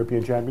major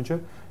European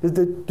championship?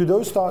 Do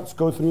those thoughts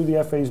go through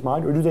the FA's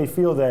mind? Or do they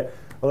feel that,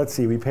 well, let's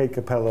see, we paid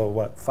Capello,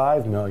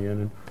 $5 million,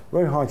 and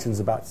Roy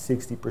Hodgson's about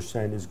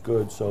 60% is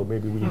good, so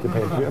maybe we need to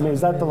pay him. I mean,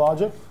 is that the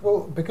logic?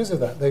 Well, because of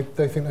that, they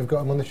think they've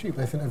got him on the cheap.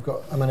 They think they've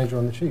got a manager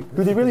on the cheap.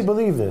 Do they really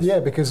believe this? Yeah,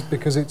 because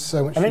it's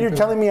so much. And then you're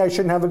telling me I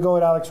shouldn't have a go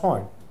at Alex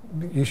Horn?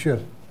 You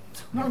should.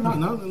 No.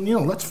 You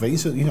know, let's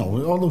face it. You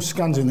know, all those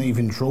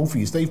Scandinavian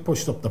trophies, they've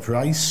pushed up the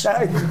price.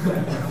 I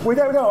don't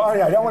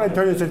want to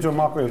turn this into a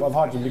mockery of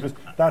Hodgson because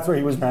that's where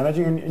he was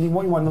managing and he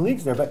won the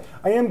leagues there. But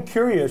I am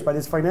curious by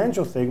this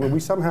financial thing where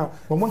we somehow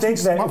think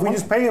that if we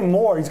just pay him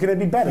more, he's going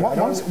to be better.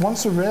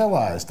 Once I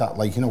realised that,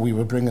 like, you know, we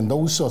were bringing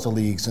those sort of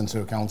leagues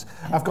into account,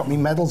 I've got me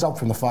medals out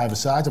from the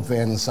five-a-side of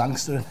Vernon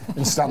Sangster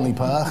in Stanley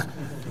Park.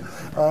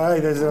 All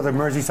right, there's another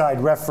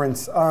Merseyside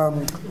reference.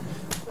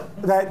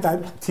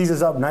 That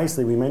teases up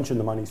nicely. We mentioned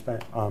the money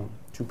spent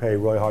to pay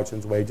Roy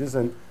Hodgson's wages,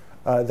 and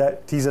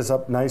that teases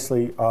up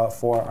nicely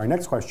for our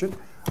next question,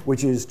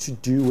 which is to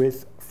do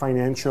with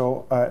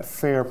financial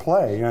fair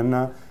play.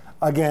 And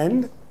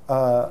again,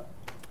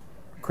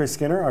 Chris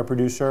Skinner, our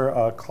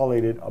producer,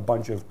 collated a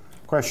bunch of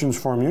questions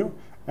from you,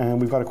 and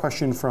we've got a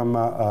question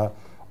from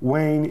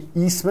Wayne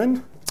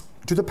Eastman.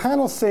 Do the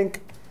panel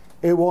think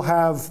it will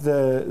have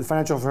the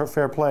financial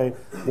fair play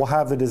will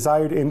have the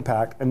desired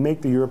impact and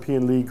make the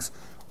European leagues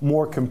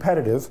more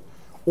competitive,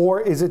 or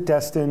is it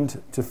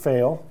destined to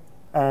fail?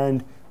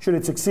 And should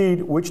it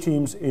succeed, which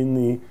teams in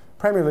the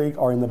Premier League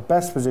are in the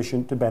best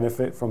position to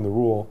benefit from the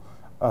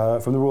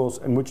rules,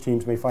 and which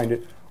teams may find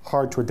it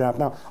hard to adapt?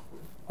 Now,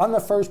 on the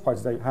first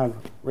part, I have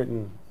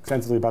written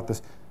extensively about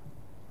this.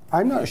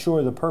 I'm not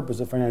sure the purpose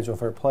of financial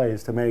fair play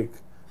is to make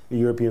the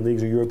European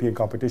leagues or European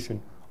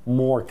competition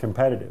more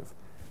competitive.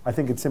 I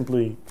think it's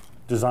simply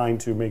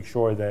designed to make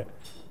sure that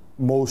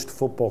most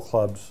football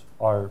clubs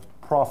are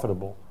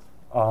profitable.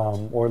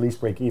 Or at least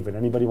break even.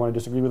 Anybody want to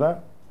disagree with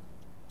that?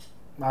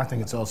 I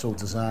think it's also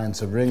designed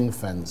to ring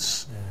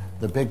fence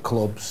the big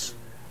clubs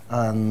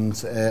and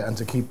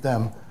to keep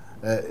them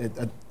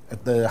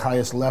at the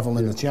highest level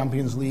in the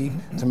Champions League,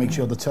 to make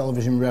sure the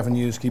television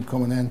revenues keep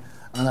coming in.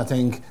 And I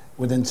think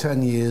within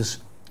 10 years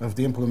of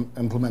the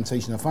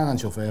implementation of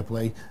financial fair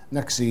play,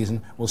 next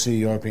season we'll see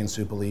a European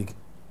Super League.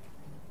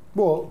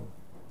 Well,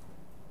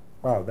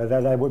 wow,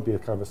 that would be a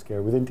kind of a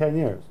scare. Within 10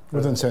 years?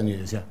 Within 10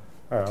 years, yeah.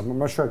 I'm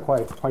not sure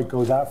I quite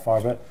go that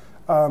far, but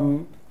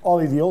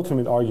Ollie, the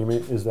ultimate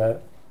argument is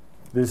that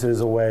this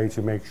is a way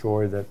to make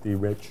sure that the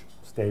rich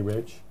stay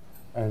rich,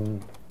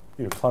 and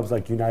clubs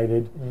like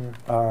United,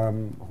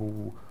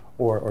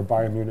 or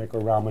Bayern Munich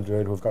or Real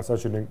Madrid, who've got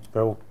such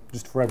they'll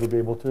just forever be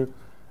able to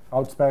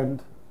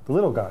outspend the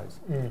little guys.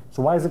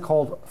 So why is it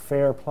called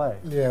fair play?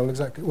 Yeah, well,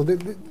 exactly. Well,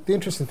 the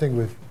interesting thing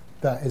with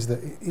that is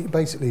that it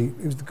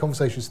was the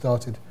conversation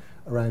started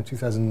around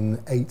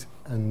 2008,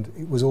 and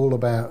it was all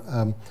about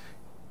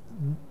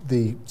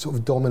the sort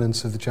of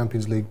dominance of the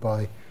Champions League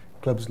by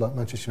clubs like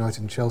Manchester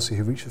United and Chelsea,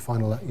 who reached the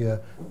final that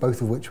year,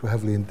 both of which were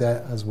heavily in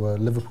debt, as were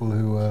Liverpool,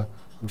 who were,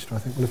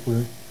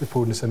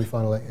 Liverpool in the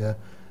semi-final that year,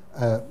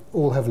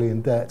 all heavily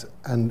in debt,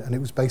 and it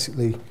was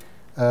basically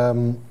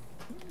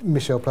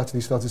Michel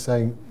Platini started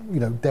saying,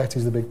 debt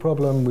is the big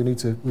problem. We need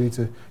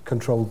to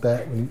control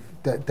debt.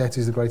 Debt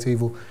is the great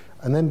evil,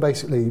 and then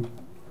basically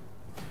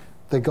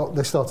they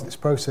started this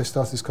process,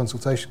 started this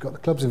consultation, got the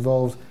clubs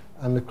involved.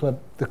 and the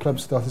club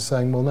started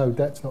saying, well, no,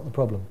 debt's not the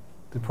problem.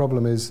 The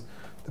problem is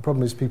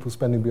people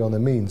spending beyond their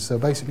means. So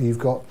basically, you've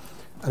got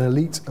an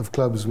elite of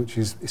clubs, which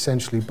is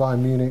essentially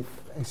Bayern Munich,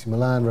 AC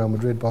Milan, Real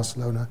Madrid,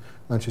 Barcelona,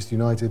 Manchester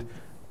United,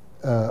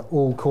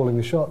 all calling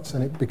the shots,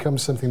 and it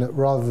becomes something that,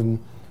 rather than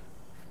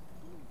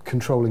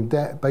controlling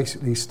debt,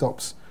 basically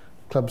stops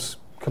clubs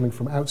coming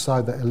from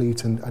outside that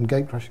elite and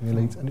gate-crashing the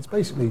elite, and it's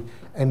basically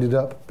ended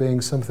up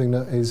being something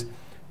that is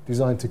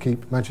designed to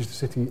keep Manchester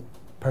City,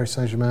 Paris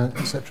Saint-Germain,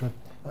 etc.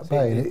 at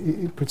bay.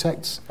 It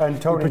protects,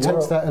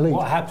 that elite.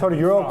 Tony,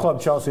 Euro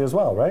Club Chelsea as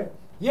well, right?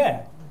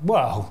 Yeah,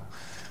 well,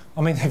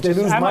 I mean, they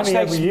lose money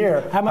every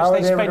year. How much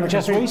they spent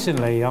just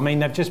recently? I mean,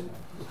 they've just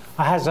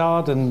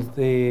Hazard and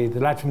the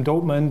lad from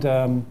Dortmund.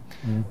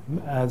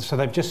 So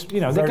they've just,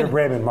 Werder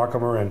Bremen, Marco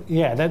Marin.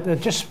 Yeah, they're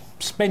just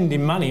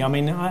spending money. I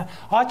mean,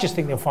 I just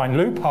think they'll find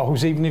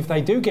loopholes even if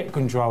they do get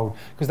controlled,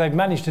 because they've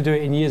managed to do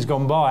it in years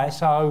gone by.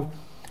 So,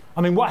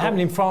 I mean, what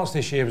happened in France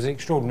this year was an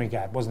extraordinary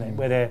gap, wasn't it?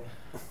 Where they're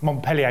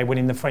Montpellier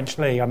winning the French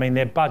league. I mean,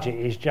 their budget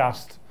is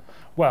just,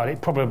 well,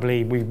 it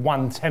probably with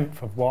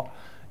 1/10 of what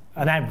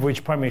an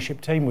average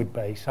Premiership team would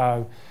be.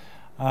 So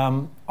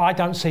I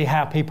don't see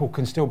how people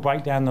can still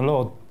break down the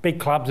law. Big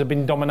clubs have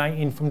been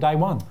dominating from day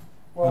one,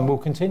 and will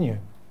continue.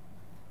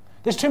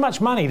 There's too much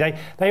money.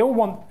 They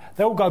all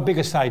go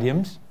bigger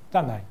stadiums,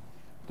 don't they?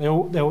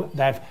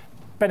 They have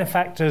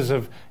benefactors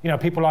of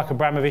people like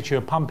Abramovich who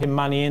are pumping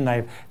money in. They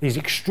have these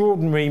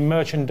extraordinary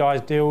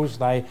merchandise deals.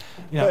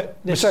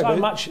 There's so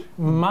much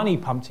money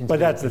pumped into. But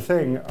that's the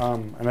thing,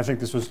 and I think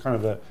this was kind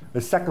of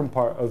the second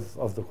part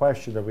of the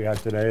question that we had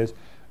today is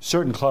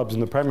certain clubs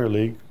in the Premier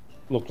League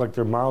look like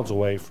they're miles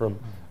away from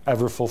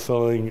ever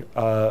fulfilling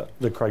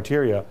the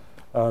criteria.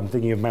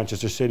 Thinking of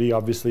Manchester City,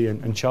 obviously,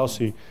 and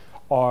Chelsea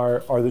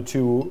are the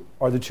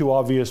two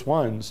obvious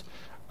ones.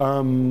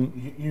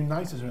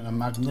 United are in a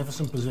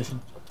magnificent position.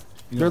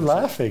 They're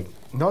laughing.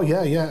 No,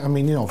 yeah. I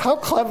mean, How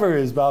clever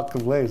is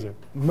Malcolm Glazer?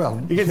 Well,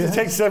 he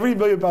takes £70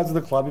 million of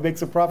the club. He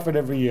makes a profit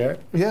every year.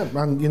 Yeah,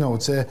 and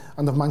it's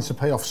and they've managed to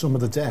pay off some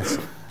of the debt,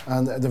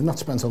 and they've not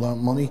spent a lot of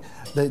money.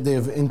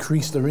 They've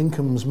increased their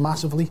incomes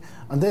massively,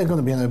 and they're going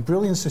to be in a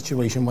brilliant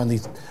situation when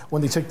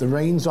they take the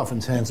reins off in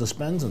terms of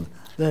spending.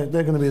 They're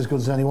going to be as good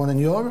as anyone in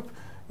Europe.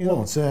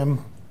 It's.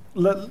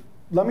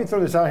 Let me throw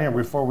this out here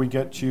before we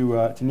get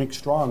to Nick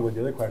Strong with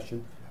the other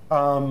question.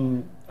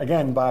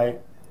 Again, by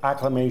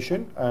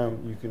acclamation,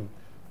 you can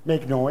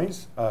make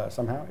noise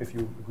somehow if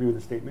you agree with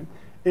the statement.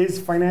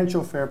 Is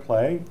financial fair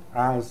play,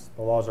 as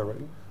the laws are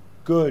written,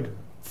 good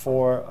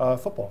for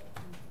football?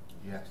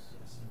 Yes.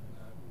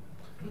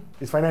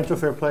 Is financial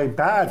fair play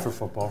bad for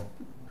football?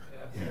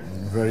 Yeah,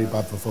 very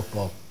bad for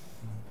football.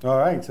 All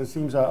right, so it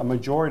seems a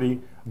majority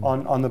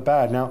on the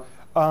bad. Now,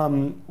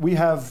 we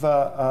have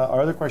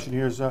our other question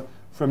here is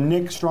from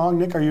Nick Strong.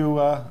 Nick, are you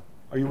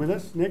with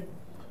us? Nick,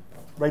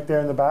 right there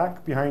in the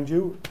back, behind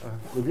you.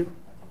 Olivia.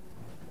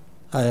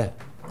 Hi.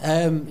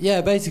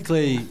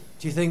 Basically,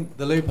 do you think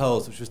the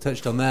loopholes, which was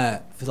touched on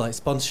there, for like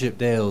sponsorship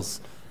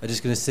deals, are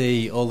just going to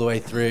see all the way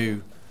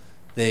through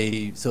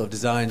the sort of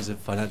designs of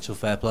financial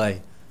fair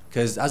play?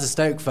 Because as a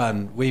Stoke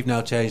fan, we've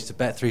now changed to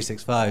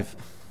Bet365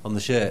 on the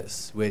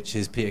shirts, which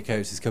is Peter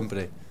Coates'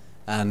 company.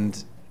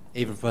 And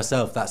even for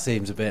myself, that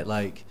seems a bit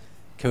like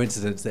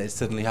coincidence that it's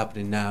suddenly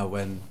happening now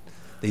when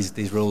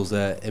these rules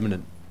are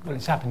imminent. Well,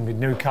 it's happened with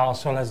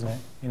Newcastle, hasn't it?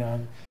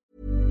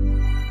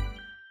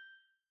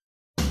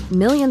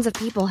 Millions of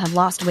people have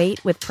lost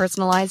weight with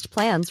personalized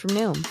plans from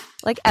Noom.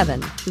 Like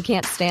Evan, who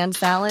can't stand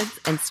salads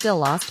and still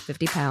lost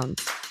 50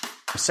 pounds.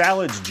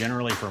 Salads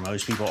generally for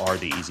most people are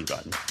the easy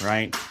button,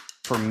 right?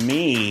 For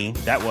me,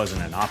 that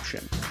wasn't an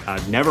option.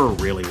 I never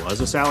really was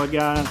a salad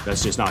guy.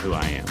 That's just not who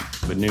I am.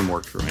 But Noom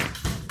worked for me.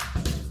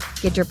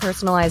 Get your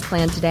personalized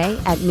plan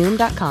today at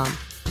Noom.com.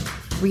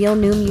 Real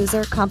Noom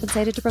user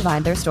compensated to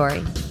provide their story.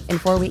 In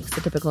 4 weeks,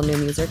 the typical Noom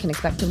user can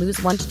expect to lose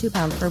 1 to 2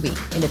 pounds per week.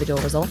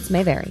 Individual results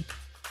may vary.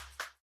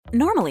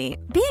 Normally,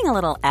 being a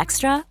little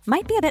extra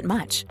might be a bit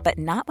much, but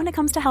not when it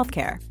comes to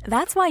healthcare.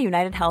 That's why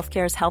United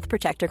Healthcare's Health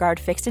Protector Guard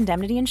fixed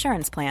indemnity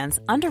insurance plans,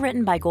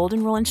 underwritten by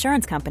Golden Rule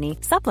Insurance Company,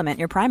 supplement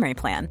your primary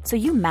plan so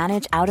you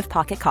manage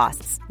out-of-pocket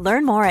costs.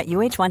 Learn more at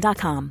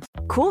uh1.com.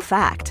 Cool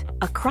fact,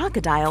 a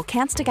crocodile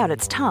can't stick out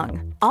its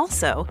tongue.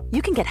 Also,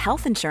 you can get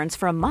health insurance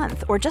for a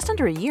month or just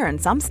under a year in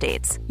some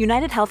states.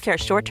 United Healthcare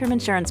short-term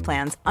insurance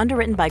plans,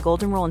 underwritten by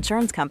Golden Rule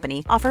Insurance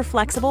Company, offer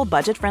flexible,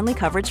 budget-friendly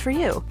coverage for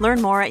you.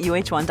 Learn more at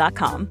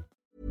uh1.com.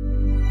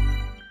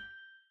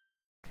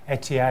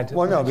 Etihad.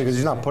 Well, no, because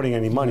he's not putting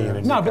any money in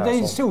it. No, but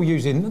they're still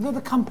using,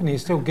 the company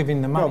is still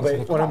giving the money to the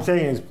club. What I'm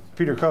saying is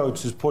Peter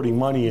Coates is putting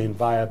money in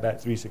via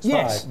Bet365.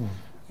 Yes.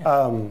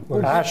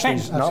 Actually,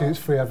 it's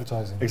free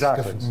advertising.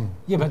 Exactly.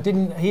 Yeah, but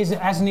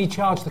hasn't he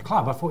charged the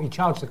club? I thought he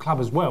charged the club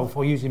as well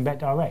for using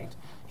BetDirect.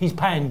 He's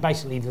paying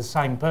basically the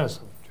same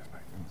person.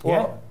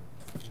 Yeah?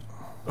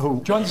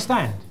 Who? Do you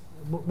understand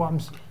what I'm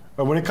saying?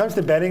 But when it comes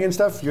to betting and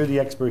stuff, you're the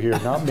expert here,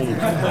 not me.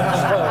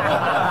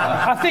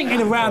 I think in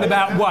a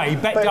roundabout way,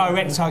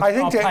 BetDirect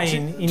are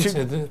paying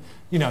into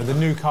the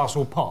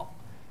Newcastle pot.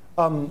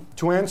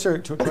 To answer,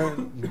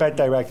 Bet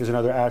Direct is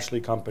another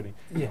Ashley company.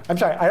 Yeah. I'm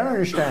sorry, I don't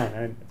understand,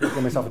 and I'm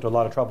getting myself into a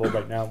lot of trouble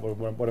right now.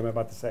 What I'm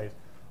about to say is,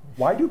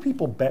 why do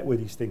people bet with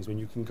these things when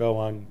you can go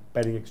on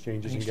betting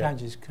exchanges and get?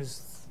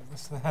 Because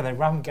that's how they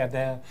run. It's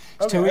Okay,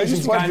 too I easy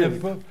just to go wondered.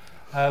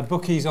 into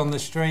bookies on the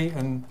street,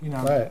 and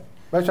Right.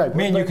 That's right.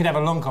 Me and you could have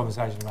a long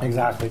conversation about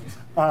Exactly.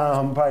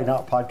 Probably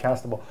not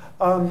podcastable.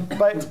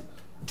 But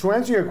to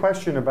answer your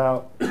question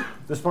about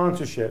the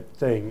sponsorship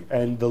thing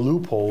and the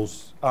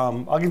loopholes,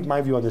 I'll give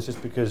my view on this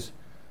just because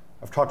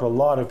I've talked to a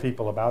lot of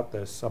people about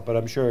this, but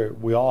I'm sure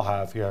we all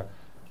have here.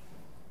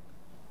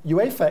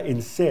 UEFA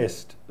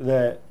insist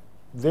that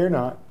they're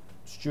not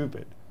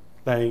stupid.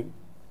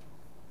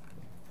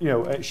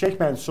 Sheikh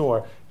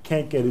Mansour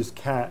can't get his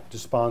cat to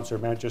sponsor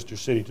Manchester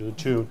City to the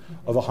tune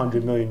of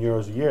 100 million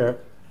euros a year.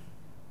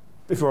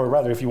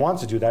 If he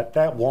wants to do that,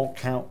 that won't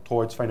count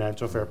towards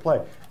financial fair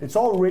play. It's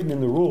all written in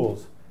the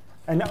rules.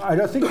 And I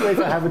don't think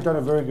UEFA haven't done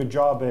a very good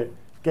job at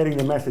getting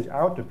the message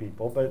out to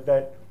people, but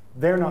that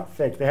they're not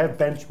fake. They have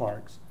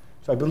benchmarks.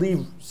 So I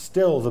believe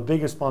still the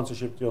biggest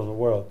sponsorship deal in the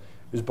world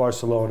is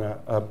Barcelona,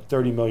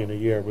 30 million a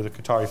year with a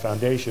Qatari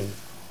foundation.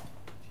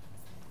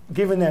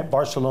 Given that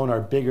Barcelona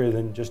are bigger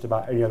than just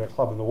about any other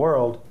club in the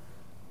world,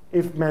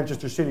 if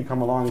Manchester City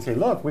come along and say,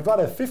 look, we've got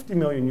a 50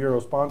 million euro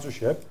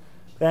sponsorship,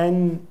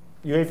 then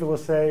UEFA will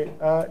say,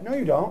 no,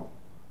 you don't.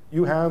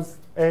 You have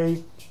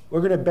we're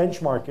going to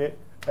benchmark it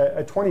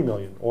at 20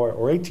 million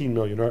or 18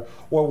 million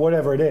or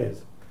whatever it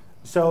is.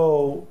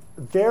 So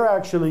they're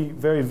actually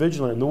very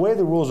vigilant. And the way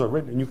the rules are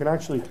written, and you can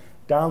actually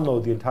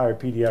download the entire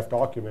PDF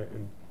document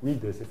and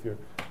read this if you're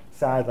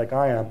sad like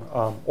I am,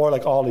 or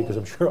like Ollie, because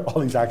I'm sure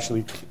Ollie's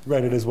actually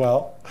read it as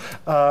well.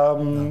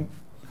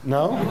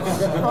 No?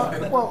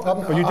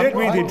 Well, you did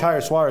read the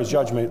entire Suarez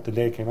judgment the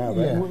day it came out,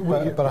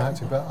 right? Yeah, but I had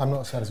to. But I'm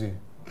not as sad as you.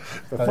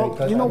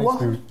 Well, you know what?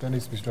 That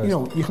needs to be stressed.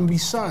 You can be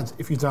sad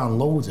if you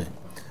download it,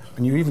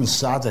 and you're even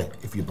sadder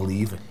if you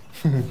believe it.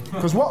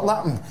 Because what will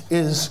happen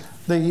is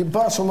the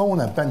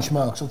Barcelona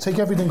benchmarks will take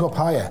everything up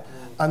higher,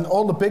 and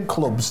all the big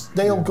clubs,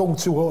 they'll go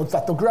towards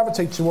that, they'll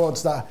gravitate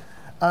towards that,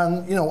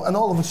 and and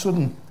all of a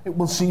sudden it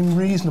will seem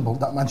reasonable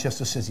that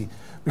Manchester City,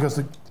 because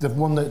they've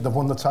won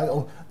the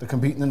title, they're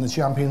competing in the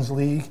Champions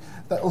League,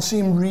 that will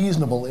seem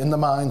reasonable in the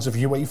minds of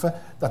UEFA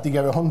that they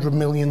get 100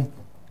 million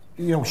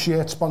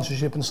shirt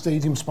sponsorship and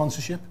stadium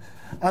sponsorship.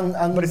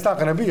 But it's not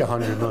going to be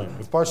 100 million.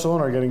 If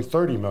Barcelona are getting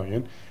 30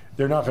 million,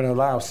 they're not going to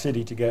allow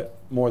City to get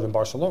more than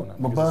Barcelona.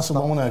 Well,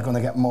 Barcelona are going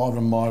to get more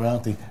and more,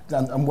 aren't they?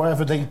 And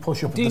wherever they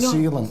push up at the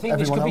ceiling,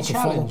 everyone else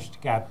will follow.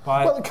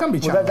 Well, it can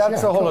be challenged.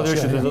 That's the whole other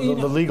issue,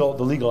 the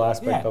legal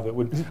aspect of it.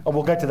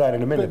 We'll get to that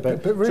in a minute.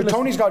 But so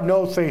Tony's got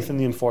no faith in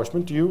the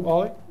enforcement. Do you,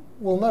 Ollie?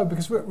 Well, no,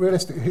 because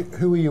realistically,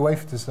 who are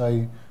UEFA to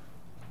say,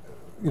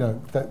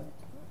 that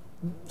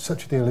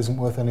such a deal isn't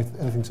worth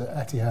anything to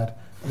Etihad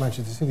and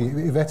Manchester City?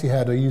 If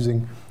Etihad are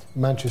using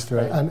Manchester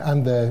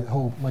and their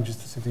whole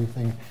Manchester City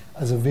thing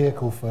as a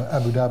vehicle for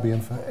Abu Dhabi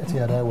and for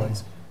Etihad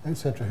Airways,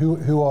 etc.,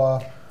 who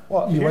are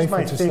UEFA here's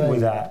my to thing say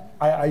with that.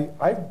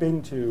 I've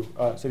been to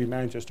City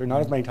Manchester, not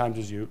as many times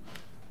as you.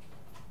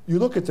 You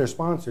look at their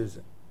sponsors,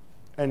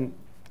 and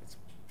it's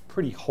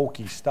pretty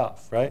hokey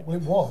stuff, right? Well,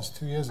 it was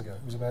 2 years ago.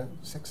 It was about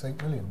 6-8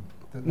 million.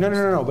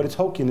 No. But it's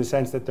hokey in the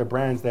sense that they're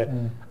brands that.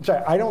 I'm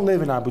sorry, I don't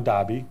live in Abu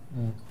Dhabi.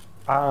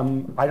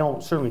 I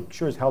don't certainly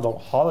sure as hell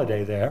don't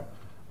holiday there.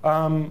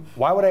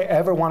 Why would I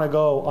ever want to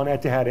go on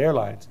Etihad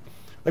Airlines?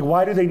 Like,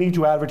 why do they need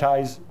to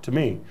advertise to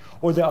me?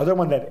 Or the other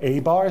one, that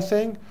ABAR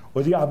thing,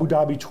 or the Abu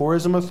Dhabi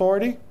Tourism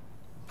Authority?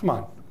 Come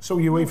on. So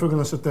UEFA are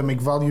going to sit there and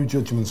make value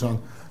judgments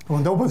on.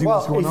 Well,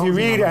 if you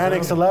read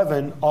Annex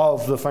 11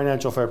 of the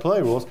Financial Fair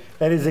Play rules,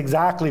 that is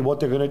exactly what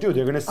they're going to do.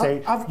 They're going to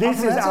say,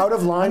 this is out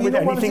of line with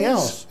anything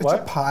else. It's a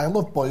pile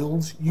of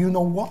boils, you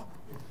know what?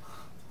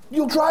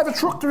 You'll drive a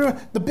truck through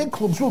it. The big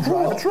clubs will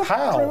drive a truck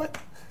through it.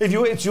 If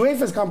it's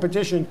UEFA's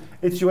competition,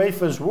 it's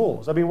UEFA's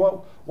rules. I mean,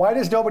 why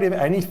does nobody have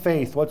any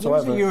faith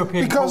whatsoever? There's a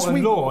European court of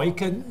law.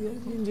 Do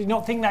you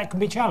not think that can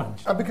be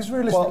challenged? Because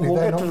realistically,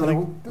 they're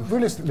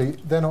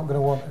not going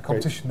to want a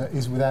competition that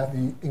is without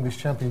the English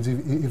champions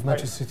if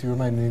Manchester City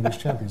remain the English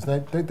champions.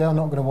 They're not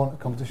going to want a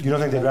competition. You don't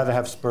think they'd rather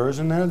have Spurs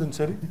in there than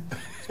City?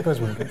 Spurs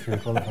won't get through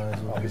the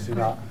qualifiers. Obviously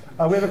not.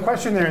 We have a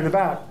question there in the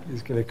back.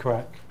 He's going to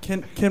crack.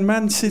 Can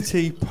Man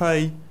City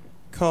pay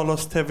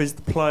Carlos Tevez,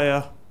 the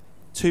player,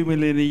 $2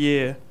 million a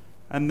year,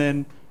 and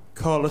then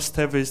Carlos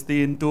Tevez,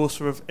 the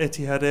endorser of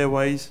Etihad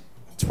Airways,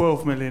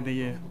 $12 million a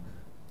year?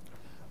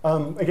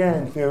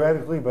 Again,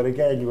 theoretically, but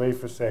again,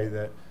 UEFA say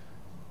that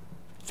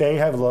they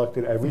have looked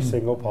at every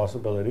single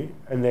possibility,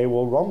 and they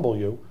will rumble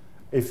you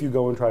if you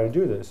go and try to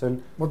do this.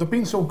 And well, they've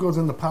been so good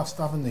in the past,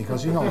 haven't they?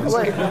 Because and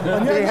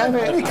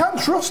you can't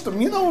trust them.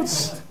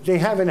 They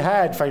haven't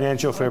had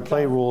financial fair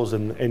play rules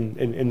in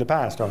the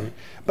past, have they?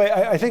 But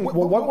I think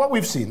what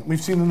we've seen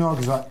an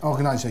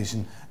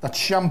organisation that's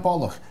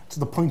shambolic to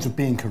the point of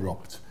being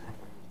corrupt.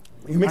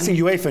 You're mixing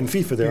UEFA and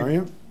FIFA there, aren't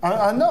you?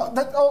 I know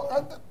that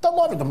a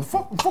lot of them.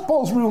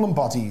 Football's ruling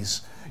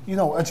bodies,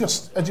 are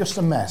just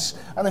a mess.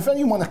 And if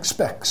anyone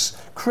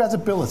expects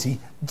credibility,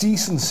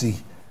 decency,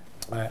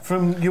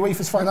 From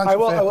UEFA's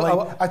financial fair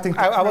play, I think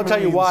I will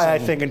tell you why I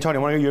insane. think, and Tony,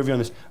 I want to get your view on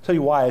this. I'll tell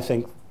you why I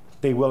think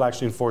they will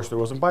actually enforce the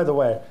rules. And by the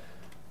way,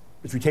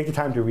 if you take the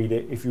time to read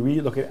it, if you read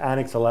it, look at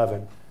Annex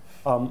 11,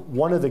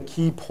 one of the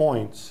key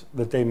points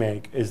that they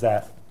make is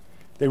that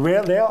they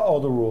lay out all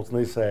the rules and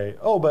they say,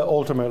 oh, but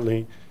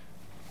ultimately,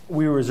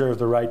 we reserve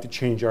the right to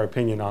change our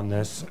opinion on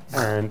this,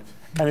 and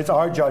it's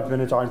our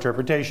judgment, it's our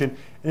interpretation.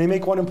 And they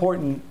make one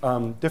important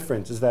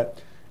difference, is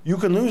that you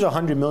can lose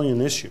 $100 million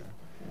this year.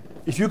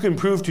 If you can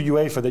prove to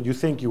UEFA that you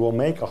think you will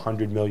make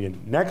 $100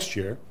 million next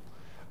year,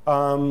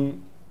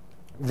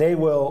 they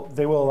will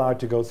allow it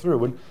to go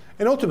through.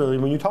 And ultimately,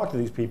 when you talk to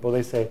these people,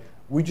 they say,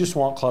 we just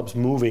want clubs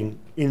moving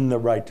in the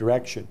right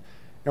direction.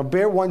 Now,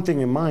 bear one thing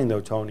in mind,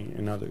 though, Tony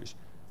and others.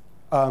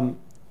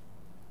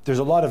 There's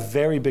a lot of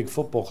very big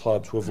football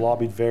clubs who have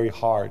lobbied very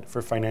hard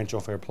for financial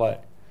fair play.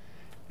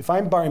 If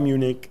I'm Bayern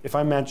Munich, if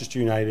I'm Manchester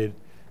United,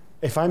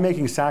 if I'm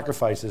making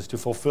sacrifices to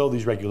fulfill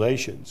these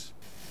regulations,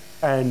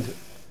 and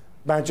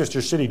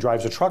Manchester City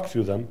drives a truck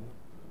through them,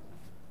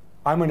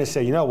 I'm going to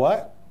say, you know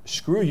what?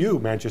 Screw you,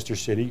 Manchester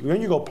City.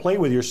 When you go play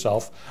with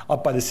yourself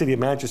up by the city of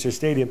Manchester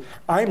Stadium,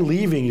 I'm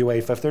leaving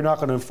UEFA if they're not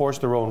going to enforce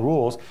their own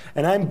rules.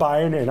 And I'm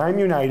Bayern, and I'm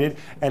United,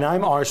 and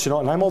I'm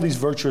Arsenal, and I'm all these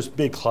virtuous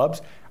big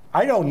clubs.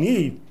 I don't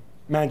need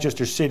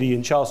Manchester City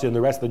and Chelsea and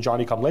the rest of the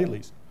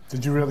Johnny-come-latelys.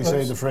 Did you really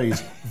say the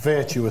phrase,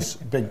 virtuous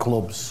big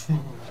clubs?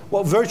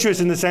 Well, virtuous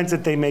in the sense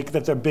that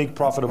they're big,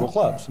 profitable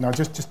clubs. No,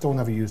 just don't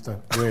ever use that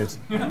word.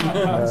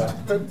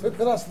 But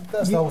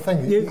that's the whole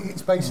thing.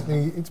 It's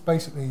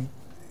basically,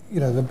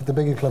 you know, the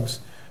bigger clubs,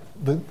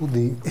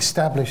 the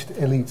established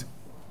elite,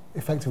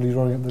 effectively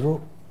pulling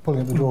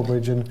up the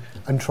drawbridge and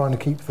trying to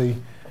keep the.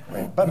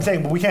 But I'm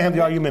saying, we can't have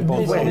the argument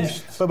both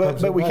ways.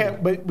 But we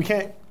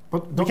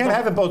can't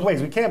have it both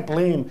ways. We can't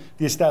blame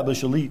the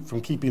established elite from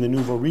keeping the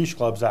nouveau riche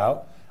clubs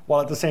out,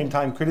 while at the same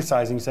time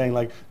criticizing, saying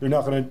like they're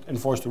not going to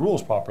enforce the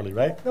rules properly,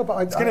 right? No, but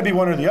it's going to be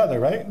one or the other,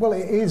 right? Well,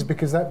 it is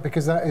because that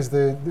is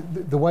the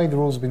way the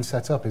rules have been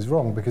set up is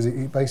wrong, because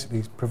it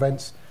basically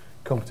prevents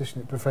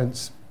competition. It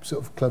prevents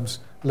sort of clubs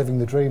living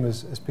the dream,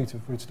 as Peter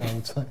Ridsdale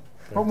would say.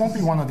 Well, it won't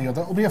be one or the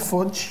other. It'll be a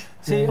fudge.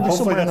 See,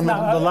 hopefully that's the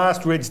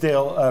last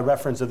Ridsdale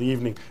reference of the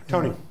evening.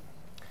 Tony.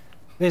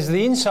 There's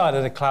the inside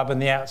of the club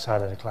and the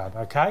outside of the club,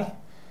 okay?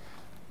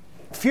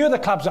 A few of the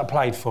clubs I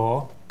played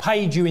for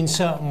paid you in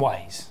certain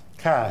ways.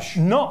 Cash.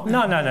 No,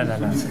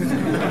 cash.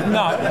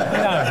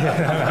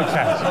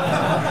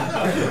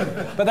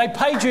 But they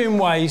paid you in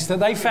ways that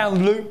they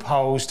found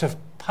loopholes to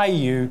pay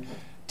you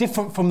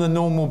different from the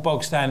normal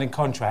bog standard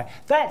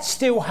contract. That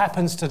still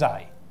happens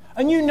today.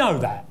 And you know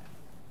that.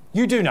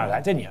 You do know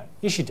that, didn't you?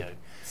 Yes, you do.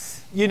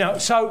 You know,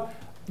 so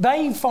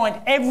they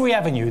find every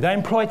avenue. They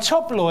employ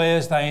top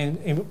lawyers, they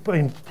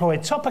employ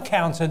top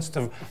accountants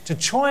to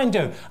try and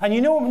do. And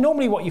you know,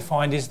 normally what you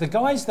find is the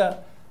guys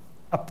that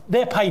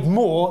they're paid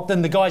more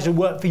than the guys who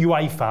work for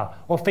UEFA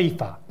or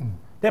FIFA.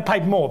 They're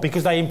paid more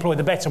because they employ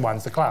the better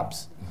ones, the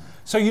clubs.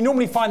 So you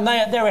normally find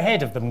they're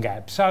ahead of them,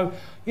 Gab. So,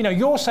 you know,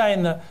 you're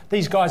saying that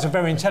these guys are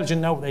very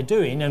intelligent, know what they're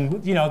doing,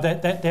 and, you know,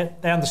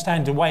 they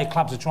understand the way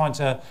clubs are trying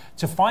to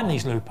find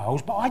these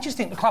loopholes, but I just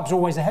think the clubs are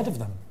always ahead of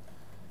them.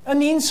 On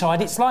the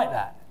inside, it's like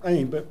that. I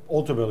mean, but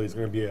ultimately, it's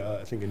going to be,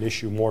 I think, an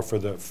issue more for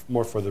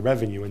the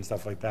revenue and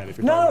stuff like that. If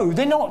you're no,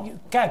 they're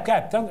not.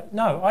 Gab, don't.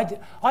 No,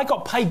 I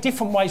got paid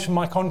different ways from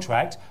my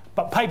contract,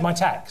 but paid my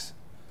tax.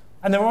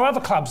 And there are other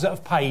clubs that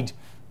have paid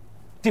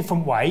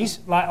different ways,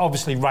 like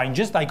obviously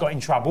Rangers. They got in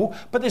trouble,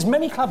 but there's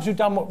many clubs who've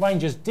done what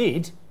Rangers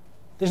did.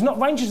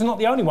 Rangers are not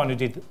the only one who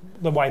did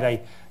the way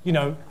they, you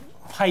know,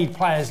 paid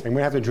players. I'm going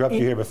to have to interrupt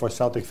you here before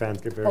Celtic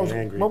fans get very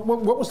angry. What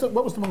was the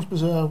most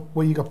bizarre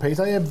way you got paid?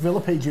 I heard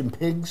Villa paid you in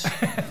pigs.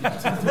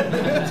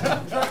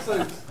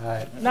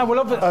 No,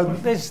 well,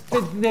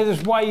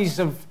 there's ways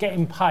of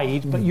getting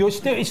paid, but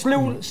it's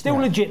still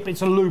legit, but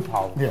it's a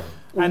loophole. Yeah.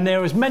 And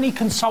there are as many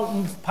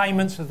consultant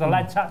payments, as the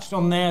lad touched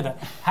on there, that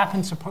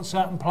happen to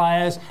certain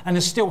players, and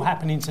is still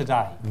happening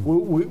today.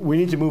 We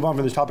need to move on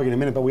from this topic in a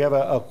minute, but we have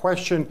a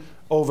question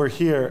over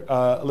here.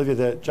 Olivia,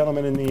 the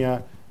gentleman in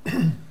the...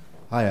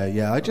 Hiya,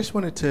 yeah, I just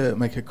wanted to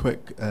make a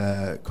quick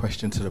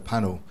question to the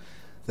panel.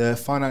 The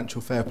financial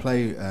fair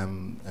play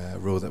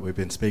rule that we've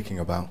been speaking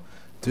about,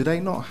 do they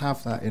not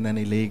have that in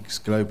any leagues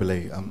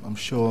globally? I'm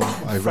sure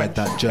I read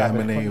that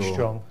Germany or...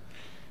 Strong.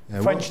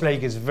 French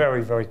league is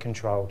very, very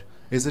controlled.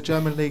 Is the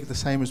German league the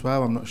same as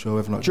well? I'm not sure.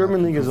 Whether or not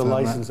German league is a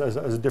license, has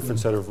a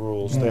different set of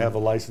rules. They have a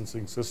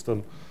licensing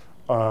system.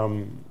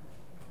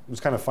 It's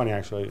kind of funny,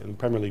 actually. The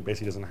Premier League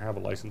basically doesn't have a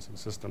licensing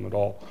system at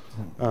all,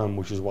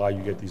 which is why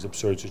you get these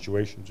absurd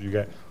situations. You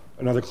get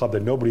another club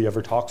that nobody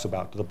ever talks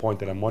about, to the point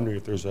that I'm wondering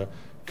if there's a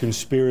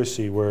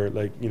conspiracy where,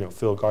 like, you know,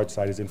 Phil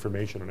Gartside has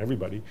information on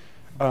everybody.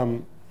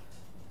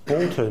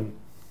 Bolton,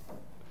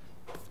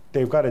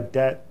 they've got a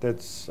debt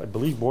that's, I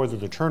believe, more than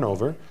the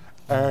turnover,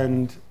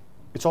 and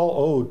it's all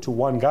owed to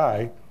one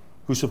guy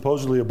who's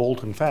supposedly a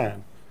Bolton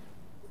fan.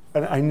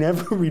 And I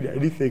never read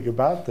anything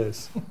about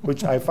this,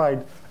 which I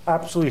find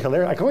absolutely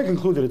hilarious. I can only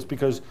conclude that it's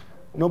because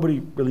nobody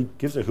really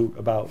gives a hoot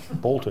about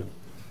Bolton.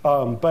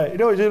 But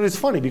it's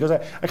funny because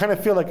I kind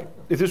of feel like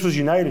if this was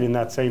United in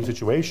that same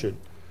situation,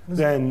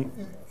 then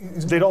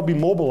they'd all be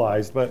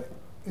mobilised. But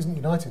isn't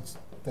United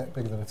that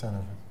bigger than a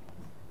turnover?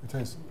 It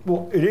is.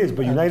 Well, it is,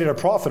 but United are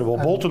profitable.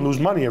 Bolton lose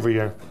money every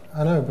year.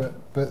 I know,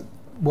 but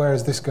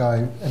whereas this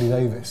guy, Eddie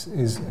Davis,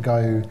 is a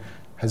guy who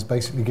has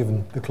basically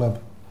given the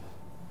club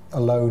a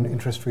loan,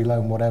 interest-free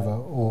loan, whatever,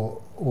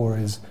 or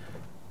is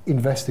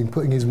investing,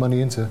 putting his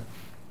money into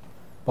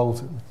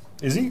Bolton.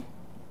 Is he?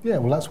 Yeah,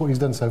 well, that's what he's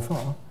done so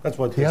far. That's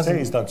what he say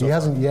he's done so far. He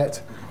hasn't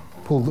yet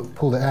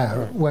pulled it out,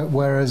 right.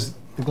 Whereas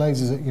the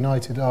Glazers at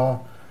United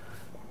are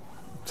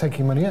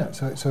taking money out.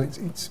 So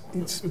it's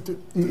so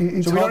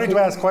we don't need to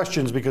ask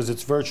questions because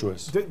it's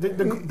virtuous. The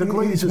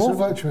Glazers it's more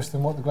virtuous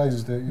than what the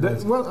Glazers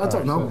do. Well, I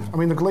don't know. I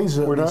mean, the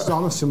Glazers are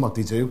honest in what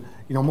they do.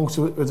 Most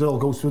of it all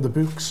goes through the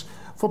books.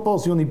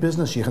 Football's the only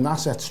business you can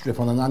asset strip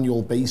on an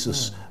annual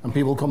basis, and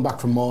people come back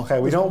for more.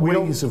 Okay, we don't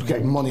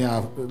getting money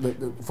out of the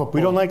football.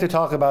 We don't like to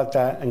talk about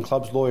that, and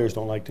clubs' lawyers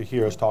don't like to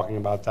hear us talking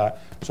about that.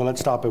 So let's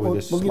stop it with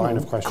this line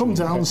of questions. Come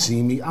down and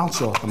see me. I'll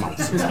sort them out.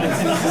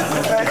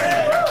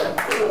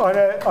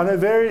 On a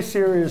very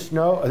serious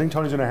note, I think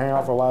Tony's going to hang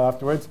out for a while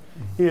afterwards.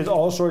 He has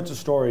all sorts of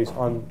stories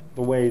on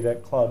the way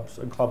that clubs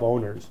and club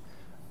owners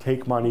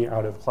take money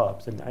out of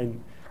clubs.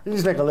 And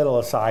just like a little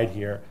aside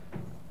here.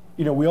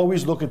 We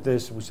always look at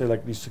this and we say,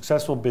 like, these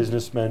successful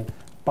businessmen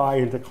buy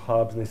into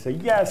clubs and they say,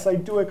 yes, I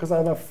do it because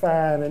I'm a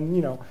fan,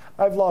 and,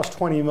 I've lost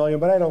 20 million,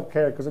 but I don't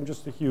care because I'm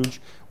just a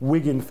huge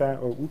Wigan fan.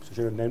 Or, oops, I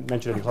should have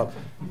mentioned any club.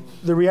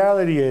 The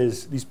reality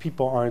is these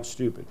people aren't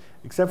stupid,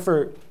 except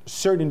for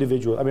certain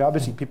individuals. I mean,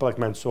 obviously, people like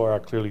Mansour are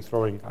clearly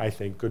throwing, I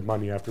think, good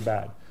money after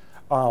bad.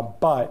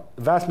 But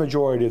the vast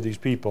majority of these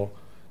people,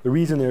 the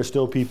reason there are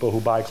still people who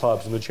buy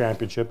clubs in the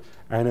Championship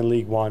and in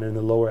League One and in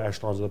the lower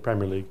echelons of the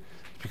Premier League,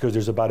 because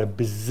there's about a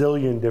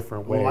bazillion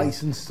different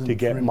ways to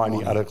get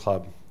money out of the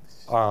club.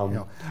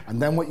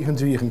 And then what you can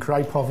do, you can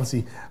cry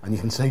poverty, and you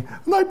can say,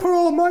 and I put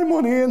all my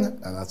money in.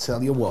 And I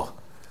tell you what,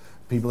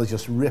 people are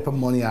just ripping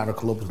money out of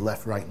clubs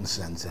left, right and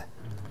centre.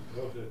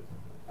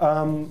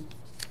 I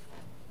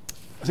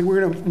think we're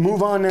going to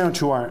move on now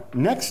to our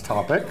next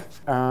topic.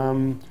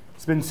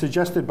 It's been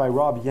suggested by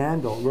Rob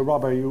Yandel.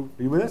 Rob, are you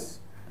with us?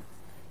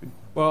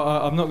 Well,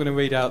 I'm not going to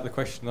read out the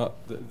question No,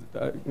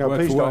 word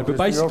please for don't, word, but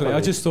basically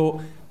I just thought,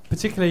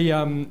 particularly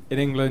in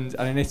England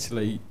and in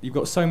Italy, you've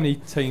got so many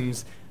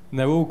teams and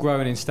they're all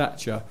growing in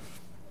stature,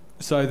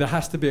 so there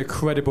has to be a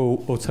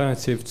credible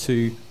alternative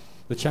to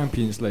the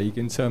Champions League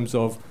in terms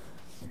of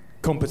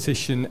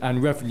competition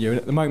and revenue, and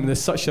at the moment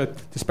there's such a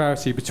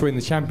disparity between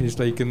the Champions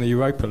League and the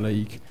Europa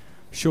League.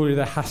 Surely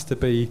there has to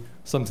be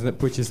something that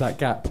bridges that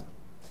gap.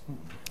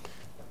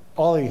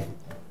 Ollie,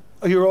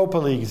 Europa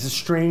League is a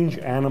strange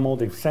animal.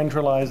 They've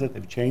centralised it,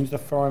 they've changed the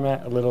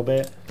format a little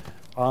bit,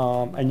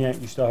 and yet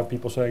you still have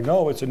people saying,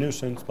 no, it's a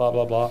nuisance, blah,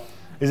 blah, blah.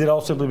 Is it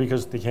all simply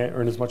because they can't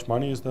earn as much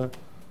money as the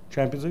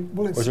Champions League?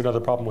 Or is there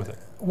another problem with it?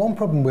 One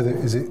problem with it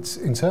is it's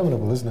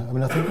interminable, isn't it? I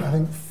mean, I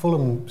think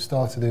Fulham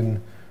started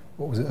in,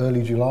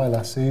 early July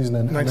last season?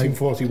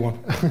 1941.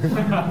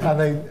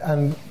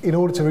 and in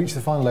order to reach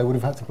the final, they would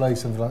have had to play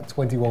something like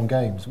 21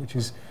 games, which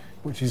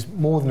is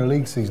more than a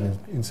league season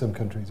in some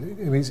countries.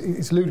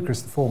 It's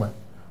ludicrous, the format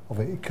of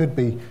it. It could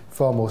be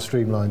far more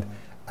streamlined,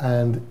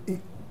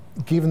 and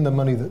given the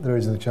money that there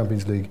is in the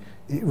Champions League,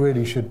 it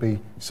really should be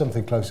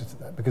something closer to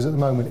that, because at the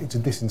moment it's a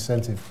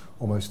disincentive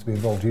almost to be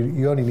involved.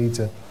 You only need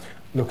to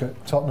look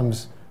at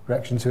Tottenham's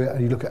reaction to it,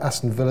 and you look at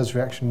Aston Villa's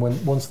reaction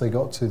once they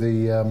got to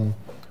the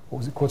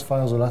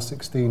quarterfinals or last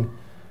 16,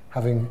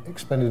 having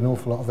expended an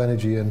awful lot of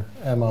energy and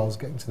air miles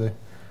getting to the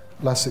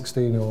last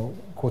 16 or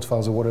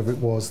quarterfinals or whatever it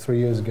was 3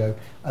 years ago,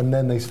 and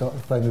then they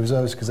started playing the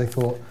reserves because they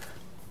thought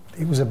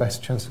it was their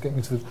best chance of getting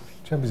into the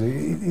Champions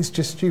League. It's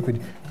just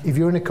stupid. If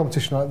you're in a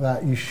competition like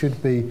that,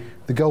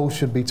 the goal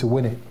should be to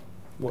win it.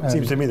 Well, it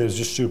seems to me that it's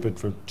just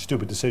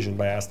stupid decision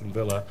by Aston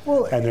Villa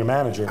and their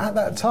manager. At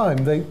that time,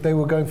 they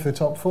were going for the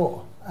top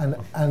four,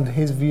 and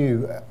his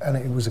view, and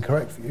it was a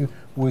correct view,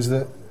 was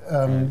that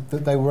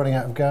that they were running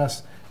out of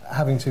gas,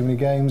 having too many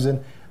games,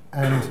 and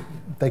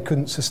they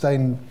couldn't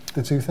sustain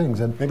the two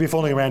things. And maybe if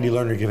only Randy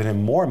Lerner given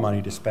him more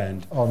money to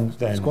spend on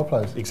squad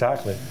players.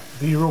 Exactly.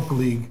 The Europa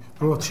League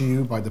brought to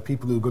you by the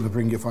people who are going to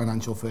bring you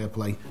financial fair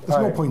play.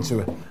 There's no point to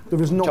it.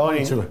 There is no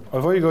point to it.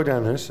 Before you go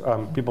down this,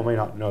 people may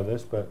not know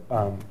this, but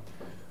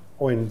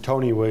when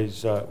Tony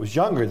was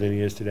younger than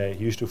he is today,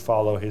 he used to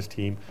follow his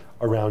team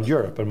around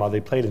Europe, and while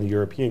they played in the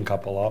European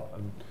Cup a lot,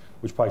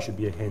 which probably should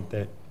be a hint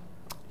that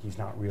he's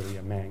not really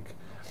a Manc.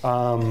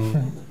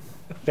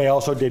 They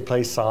also did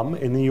play some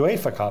in the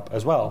UEFA Cup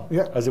as well,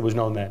 as it was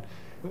known then.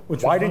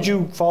 Why did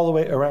you follow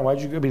it around?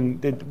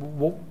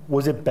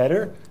 Was it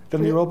better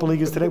than the Europa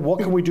League is today? What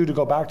can we do to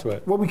go back to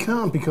it? Well, we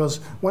can't, because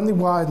when they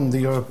widened the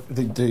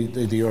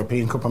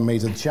European Cup and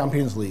made it the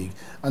Champions League,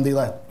 and they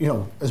let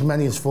as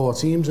many as 4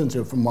 teams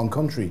into it from one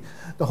country,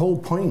 the whole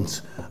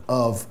point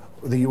of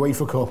the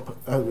UEFA Cup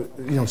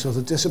sort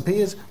of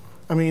disappeared.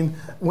 I mean,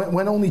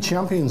 when only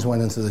champions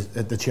went into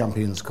the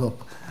Champions Cup,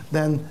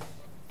 then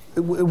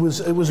it was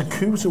a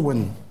coup to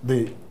win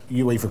the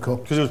UEFA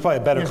Cup. Because it was probably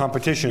a better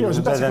competition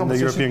than the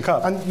European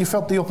Cup. And you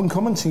felt the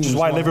up-and-coming teams. Which is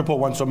why Liverpool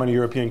won so many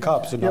European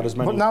Cups and not as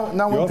many. But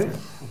now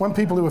when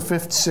people who are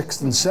 5th,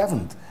 6th and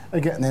 7th are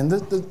getting in,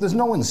 there's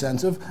no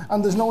incentive,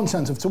 and there's no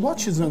incentive to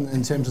watch it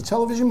in terms of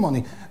television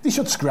money. They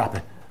should scrap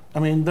it. I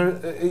mean,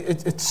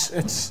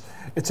 it's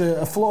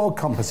a flawed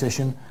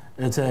competition.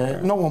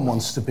 No one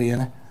wants to be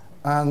in it.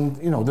 And,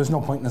 there's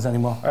no point in this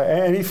anymore.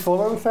 Any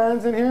Fulham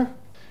fans in here?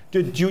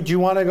 Do you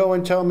want to go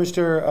and tell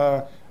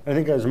Mr. I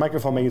think there's a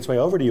microphone making its way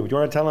over to you. Do you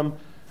want to tell him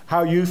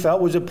how you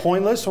felt? Was it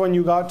pointless when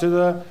you got to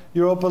the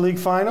Europa League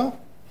final?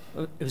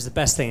 It was the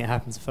best thing that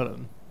happened to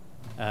Fulham.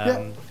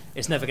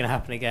 It's never going to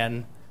happen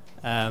again.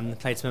 They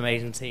played some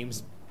amazing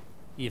teams.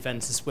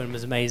 Juventus win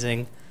was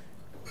amazing.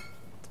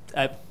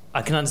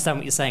 I can understand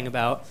what you're saying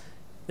about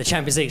the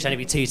Champions League should only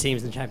be 2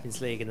 teams in the Champions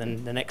League and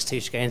then the next 2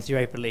 should go into the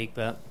Europa League,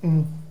 but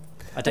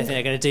I don't think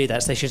they're going to do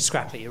that, so they should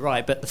scrap it, you're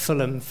right. But the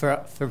Fulham, for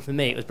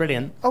me, it was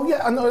brilliant. Oh,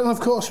 yeah, and of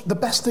course, the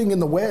best thing in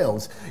the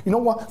world, you know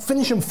what,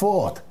 finishing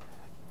 4th,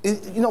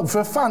 for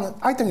a fan,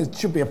 I think it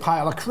should be a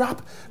pile of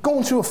crap.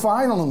 Going to a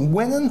final and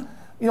winning,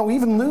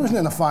 even losing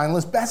in a final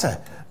is better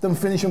than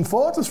finishing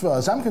 4th as far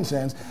as I'm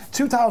concerned.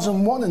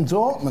 2001 in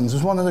Dortmund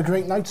was one of the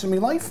great nights of my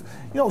life.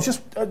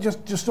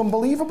 Just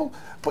unbelievable.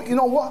 But you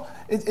know what?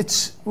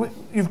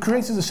 You've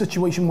created a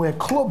situation where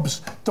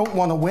clubs don't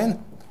want to win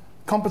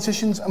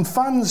competitions and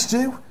fans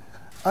do.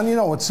 And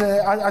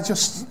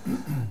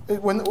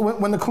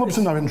when the clubs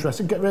are not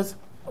interested, get rid.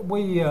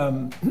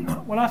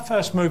 When I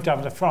first moved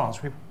over to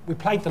France, we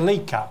played the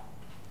League Cup,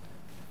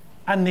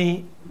 and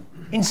the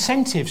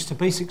incentives to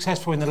be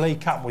successful in the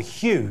League Cup were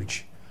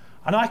huge,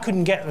 and I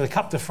couldn't get the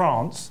Cup de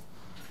France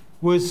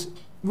was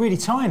really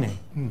tiny.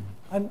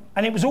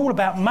 And it was all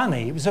about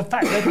money. It was the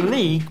fact that the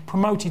league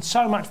promoted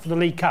so much for the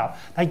League Cup.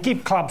 They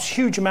give clubs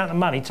huge amount of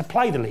money to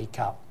play the League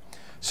Cup.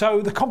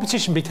 So the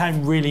competition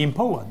became really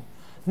important.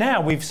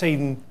 Now we've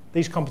seen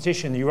these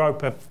competitions, the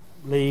Europa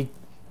League,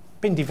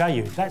 been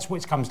devalued. That's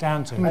what it comes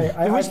down to.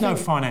 There is no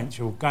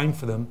financial gain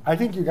for them. I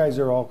think you guys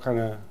are all kind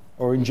of,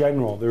 or in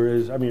general, there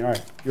is, all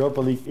right,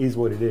 Europa League is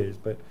what it is,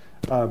 but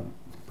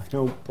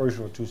no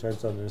personal 2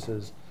 cents on this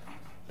as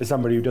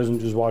somebody who doesn't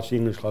just watch the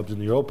English clubs in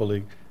the Europa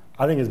League.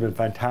 I think it's been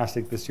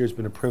fantastic. This year's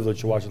been a privilege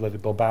to watch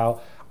Athletic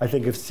Bilbao. I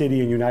think if City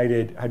and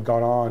United had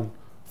gone on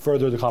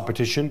further the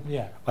competition,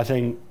 I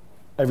think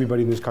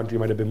everybody in this country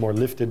might have been more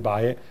lifted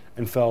by it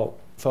and felt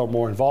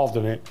more involved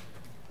in it.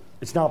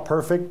 It's not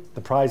perfect.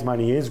 The prize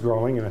money is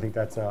growing, and I think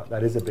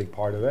that is a big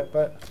part of it.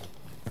 But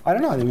I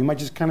don't know. I think we might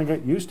just kind of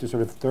get used to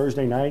sort of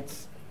Thursday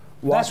nights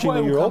watching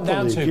the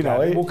Europa League.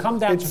 It will come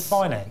down to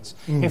finance.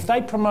 If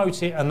they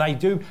promote it and they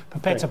do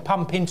prepare to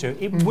pump into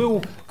it, it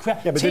will create.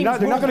 Yeah, but they're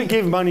not going to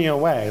give money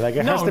away. Like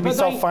it has to be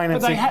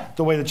self-financing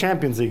the way the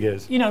Champions League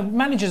is.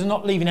 Managers are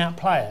not leaving out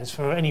players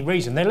for any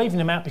reason. They're leaving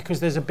them out because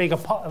there's a bigger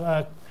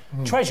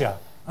treasure,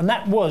 and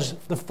that was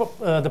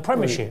the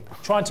Premiership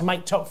trying to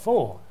make top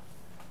 4.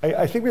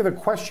 I think we have a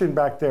question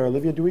back there,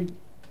 Olivia. Do we?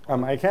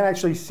 I can't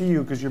actually see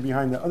you because you're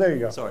behind the. Oh, there you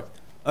go. Sorry.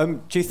 Do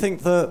you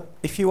think that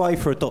if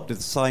UEFA adopted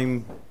the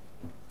same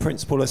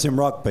principle as in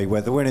rugby,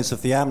 where the winners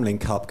of the Amlin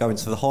Cup go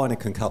into the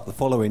Heineken Cup the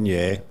following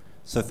year,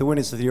 so if the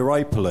winners of the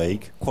Europa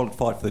League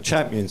qualified for the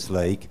Champions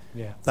League,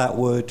 that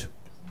would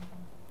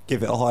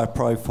give it a higher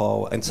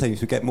profile and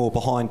teams would get more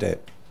behind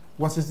it?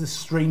 What is this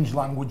strange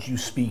language you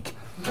speak?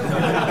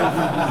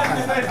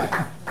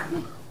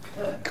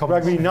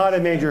 Rugby, not a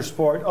major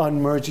sport on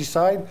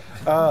Merseyside.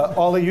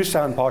 Ollie, you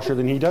sound posher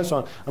than he does,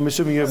 so I'm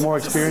assuming you have more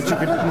experience. You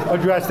could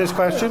address this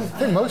question. I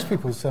think most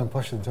people sound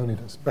posher than Tony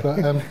does. But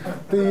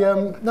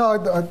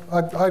no,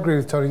 I agree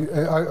with Tony.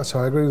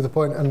 I agree with the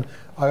point, and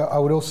I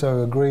would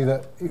also agree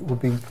that it would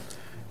be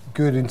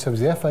good in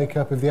terms of the FA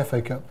Cup if the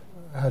FA Cup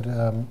had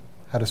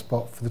a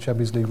spot for the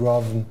Champions League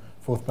rather than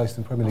 4th place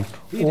in the Premier League.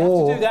 You'd have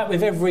to do that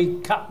with every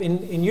cup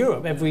in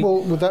Europe. I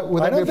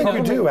don't think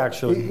you do,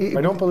 actually.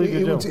 I don't believe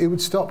you do. It would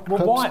stop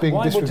clubs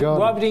being disregarded.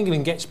 Why would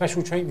England get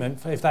special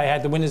treatment if they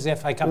had the winners of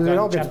the FA Cup? They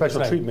don't get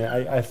special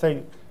treatment. I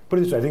think, put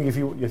it this way, I think if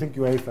you think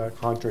UEFA,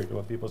 contrary to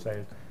what people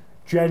say,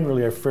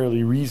 generally are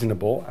fairly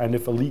reasonable, and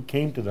if a league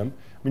came to them,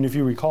 if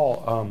you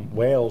recall,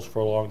 Wales for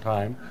a long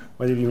time,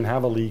 when they didn't even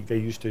have a league, they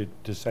used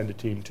to send a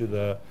team to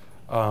the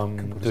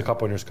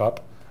Cup Winners'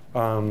 Cup.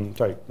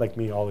 Like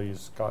me,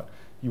 Ollie's got...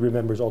 He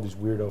remembers all these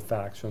weirdo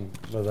facts from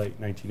the late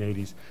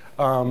 1980s.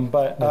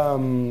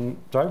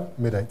 Sorry?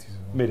 Mid-80s.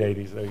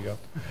 Mid-80s, there you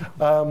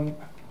go.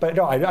 But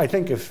no, I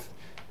think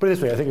put it this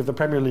way, I think if the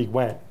Premier League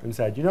went and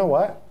said, you know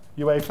what,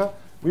 UEFA,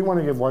 we want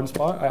to give one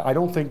spot, I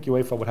don't think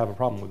UEFA would have a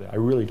problem with it. I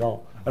really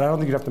don't. And I don't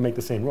think you'd have to make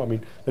the same rule.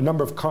 The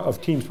number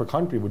of teams per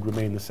country would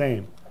remain the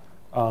same.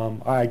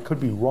 I could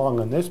be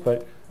wrong on this,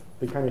 but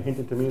they kind of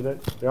hinted to me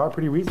that they are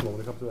pretty reasonable when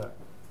it comes to that.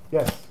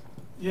 Yes?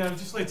 Yeah, I'd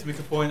just like to make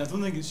a point. I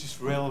don't think it's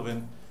just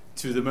relevant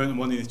to the amount of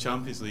money in the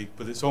Champions League,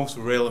 but it's also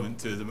relevant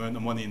to the amount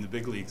of money in the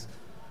big leagues.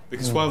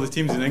 Because while the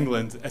teams in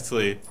England,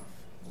 Italy,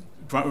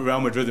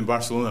 Real Madrid and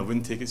Barcelona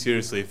wouldn't take it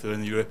seriously if they're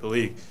in the Europa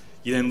League,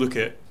 you then look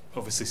at,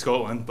 obviously,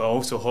 Scotland, but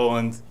also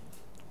Holland,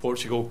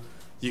 Portugal.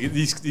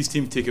 These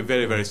teams take it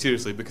very, very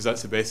seriously because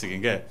that's the best they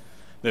can get.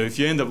 Now, if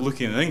you end up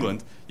looking in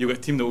England, you've got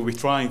a team that will be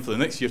trying for the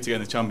next year to get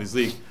in the Champions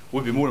League,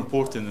 would be more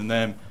important than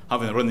them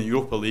having a run in the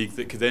Europa League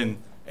that could then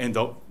end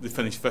up, they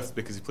finish 5th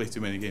because they play too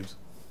many games.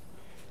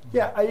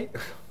 Yeah,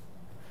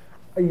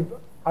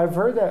 I've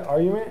heard that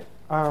argument.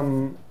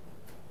 I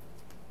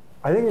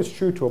think it's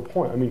true to a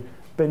point. I mean,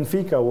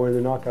 Benfica were in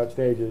the knockout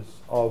stages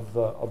of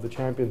the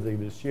Champions League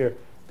this year.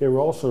 They were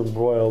also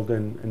embroiled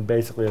in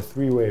basically a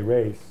 3-way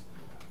race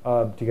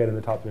to get in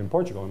the top 3 in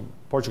Portugal. And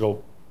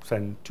Portugal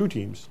sent 2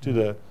 teams to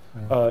the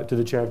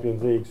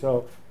Champions League.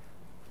 So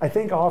I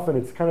think often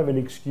it's kind of an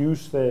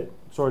excuse that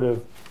sort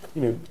of,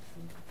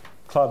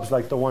 clubs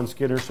like the one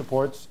Skinner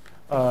supports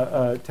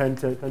tend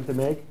to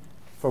make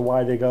for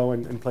why they go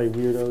and play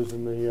weirdos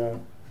in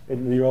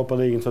the Europa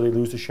League until they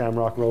lose to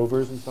Shamrock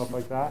Rovers and stuff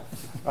like that.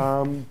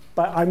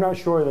 But I'm not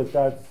sure that's.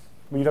 I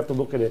mean, you'd have to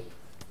look at it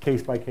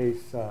case by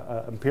case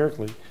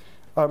empirically.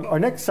 Our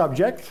next topic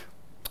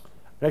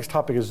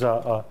is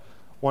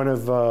one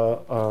of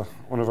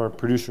our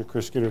producer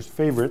Chris Skinner's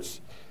favorites.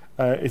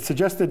 It's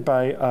suggested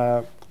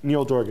by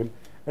Neil Dorgan,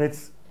 and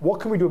it's what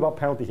can we do about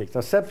penalty kicks?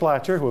 Now, Seb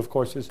Flatcher, who of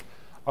course is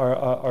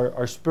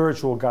our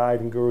spiritual guide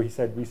and guru, he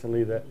said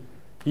recently that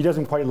he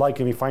doesn't quite like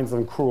him. He finds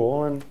them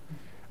cruel, and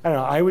I don't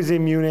know. I was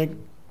in Munich.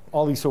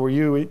 Ollie, so were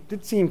you. It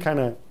did seem kind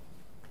of,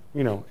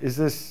 is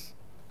this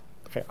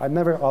okay?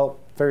 I'll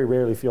very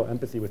rarely feel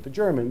empathy with the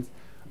Germans,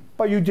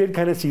 but you did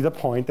kind of see the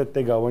point that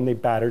they go and they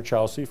batter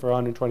Chelsea for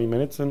 120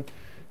 minutes and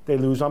they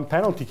lose on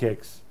penalty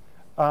kicks.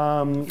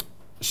 Now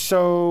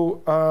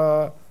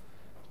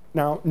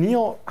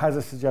Neil has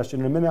a suggestion.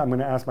 In a minute, I'm going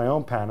to ask my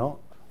own panel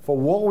for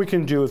what we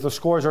can do if the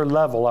scores are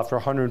level after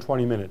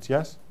 120 minutes.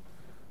 Yes?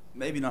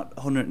 Maybe not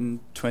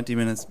 120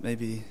 minutes.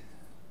 Maybe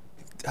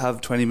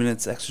have 20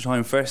 minutes extra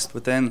time first,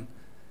 but then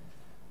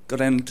go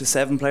down to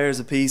 7 players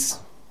apiece.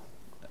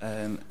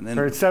 And then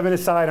or it's 7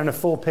 aside on a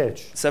full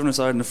pitch. 7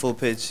 aside on a full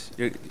pitch.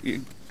 You're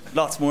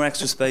lots more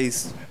extra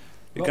space.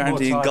 You're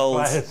guaranteeing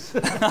goals.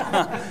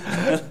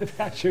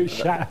 That's your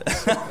shot.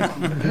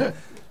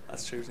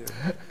 That's true too.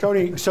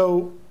 Tony,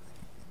 so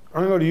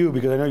I'm going to go to you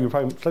because I know you're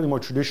probably slightly more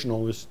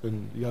traditionalist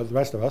than the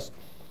rest of us.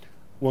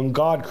 When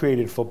God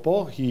created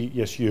football, he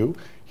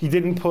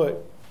didn't put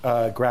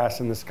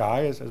grass in the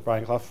sky, as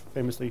Brian Clough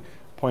famously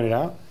pointed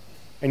out,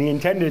 and he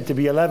intended it to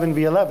be 11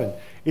 v 11.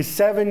 Is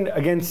 7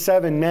 against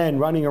 7 men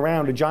running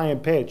around a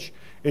giant pitch?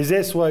 Is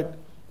this what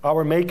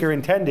our maker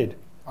intended?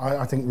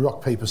 I think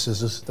rock, paper,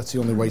 scissors. That's the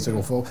only way to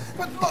go forward.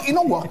 But look, you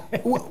know what?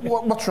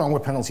 What's wrong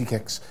with penalty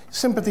kicks?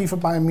 Sympathy for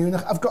Bayern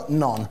Munich? I've got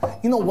none.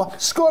 You know what?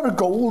 Score a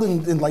goal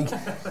in like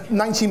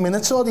 90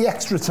 minutes or the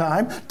extra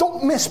time.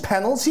 Don't miss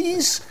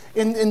penalties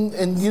in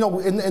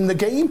the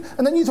game,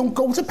 and then you don't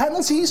go to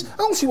penalties. I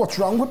don't see what's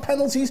wrong with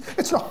penalties.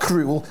 It's not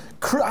cruel.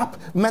 Crap.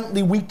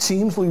 Mentally weak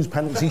teams lose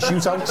penalty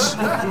shootouts.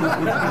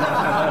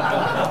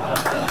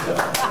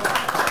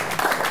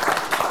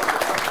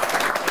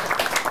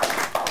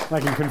 I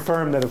can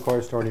confirm that, of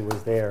course, Tony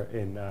was there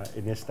in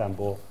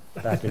Istanbul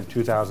back in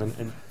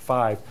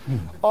 2005.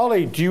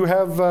 Ollie, do you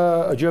have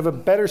a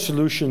better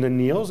solution than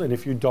Neil's? And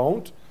if you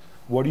don't,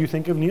 what do you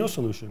think of Neil's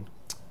solution?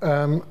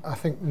 I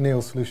think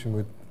Neil's solution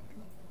would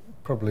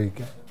probably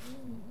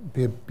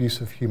be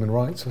abuse of human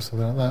rights or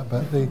something like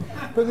that.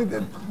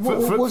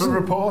 For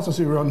reporters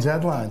who were on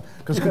deadline,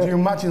 because could you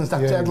imagine as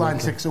that deadline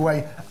ticks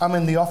away, I'm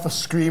in the office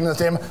screaming at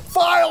him,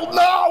 "Filed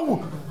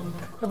now!"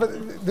 No,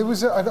 but there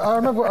was. I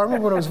remember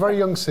when I was very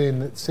young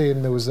seeing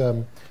there was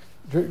the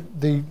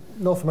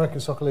North American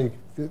Soccer League.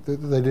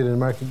 They did in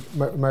America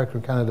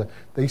and Canada.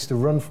 They used to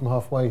run from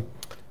halfway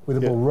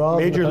with the ball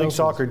rather. Major League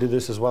Soccer did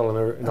this as well in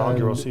their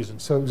inaugural season.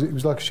 So it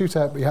was like a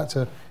shootout, but you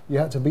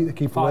had to beat the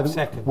keeper,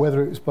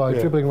 whether it was by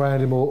dribbling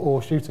around him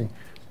or shooting.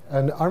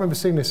 And I remember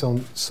seeing this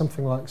on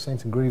something like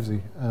St and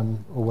Greavesy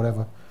or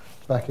whatever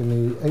back in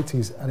the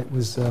 80s, and it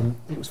was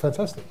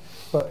fantastic.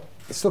 But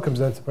it still comes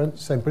down to the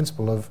same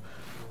principle of,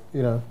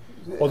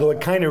 although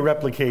it kind of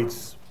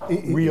replicates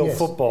real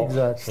football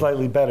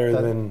slightly better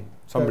than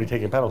somebody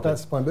taking penalties.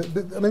 That's fine. But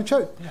I mean,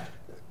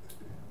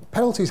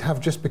 penalties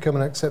have just become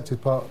an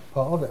accepted part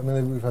of it. I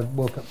mean, we've had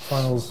World Cup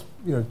finals,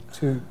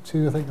 two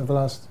I think of the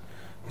last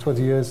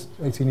 20 years,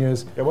 18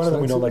 years. Yeah, one of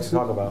them we don't like to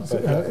talk about.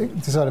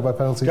 Decided by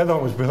penalty. The other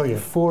one was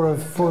brilliant. Four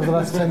of the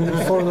last 10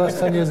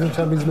 years in the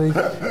Champions League.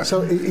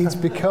 So it's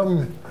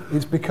become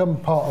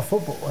part of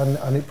football,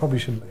 and it probably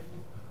shouldn't be.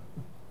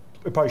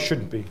 It probably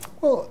shouldn't be.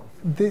 Well,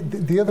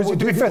 the other. To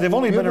be fair, they've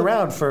only been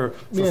around for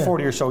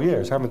 40 or so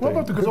years, haven't they? What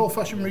about the good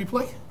old-fashioned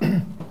replay?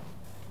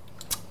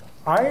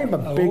 I am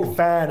a big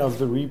fan of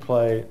the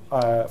replay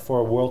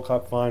for a World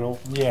Cup final,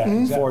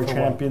 for a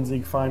Champions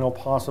League final,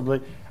 possibly.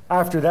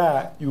 After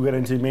that, you get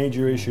into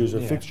major issues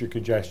of fixture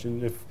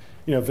congestion.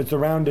 If it's a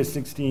round of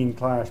 16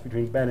 clash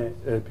between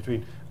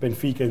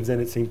Benfica and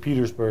Zenit St.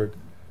 Petersburg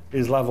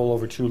is level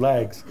over 2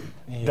 legs,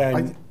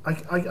 then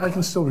I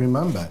can still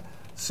remember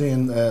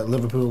seeing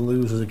Liverpool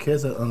lose as a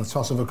kid on the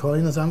toss of a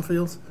coin at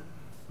Anfield.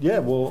 Yeah,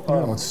 well,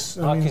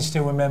 I can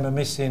still remember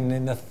missing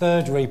in the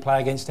third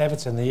replay against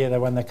Everton the year they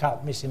won the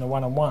cup, missing a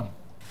 1-on-1.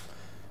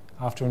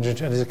 After 100,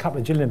 there's a couple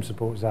of Gillingham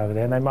supporters over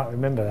there, and they might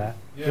remember that.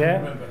 Yeah? I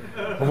remember.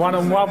 A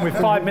 1-on-1 with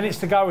 5 minutes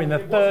to go in the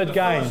third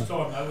game.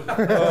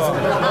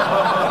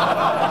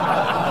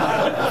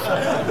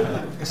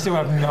 I still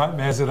have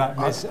nightmares of that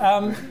miss.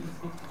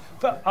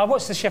 But I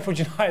watched the Sheffield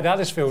United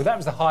Huddersfield. That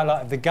was the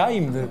highlight of the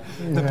game, the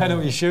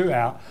penalty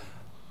shootout.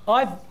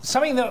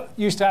 Something that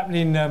used to happen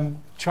in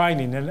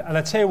training, and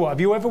I tell you what, if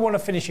you ever want to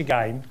finish a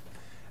game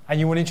and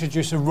you want to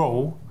introduce a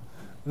rule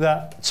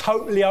that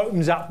totally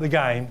opens up the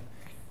game,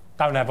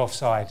 don't have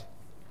offside.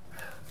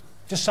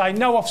 Just say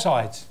no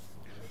offsides.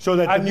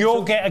 And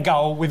you'll get a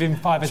goal within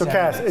 5 or 10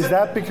 minutes. So, Cass, is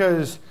that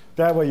because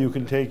that way you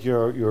can take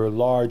your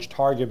large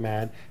target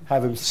man,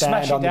 have him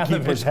stand on the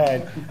keeper's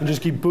head, and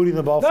just keep booting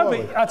the ball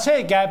forward? But I tell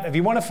you, Gab, if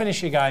you want to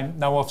finish your game,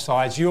 no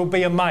offsides, you'll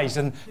be amazed.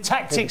 And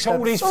tactics,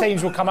 all these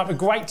teams will come up with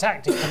great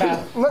tactics about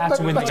how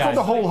to win the game. Let's go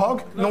the whole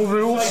hog, no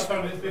rules.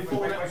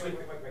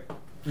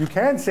 You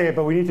can say it,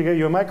 but we need to get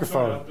you a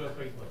microphone.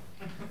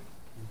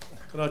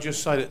 Can I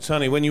just say that,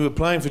 Tony, when you were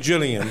playing for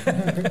Gillingham,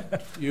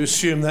 you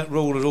assumed that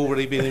rule had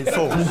already been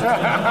enforced.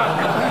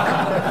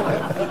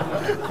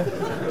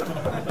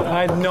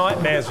 I had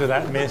nightmares with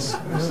that miss.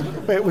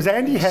 Wait, was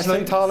Andy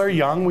Hessenthaler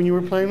young when you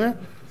were playing there?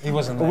 He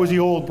wasn't. Or was he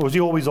old? Was he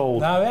always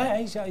old? No, yeah,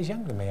 he's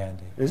younger than me,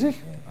 Andy. Is he? Yeah.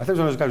 I thought he was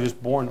one of those guys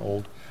just born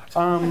old.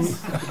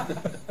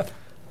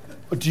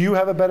 Do you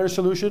have a better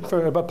solution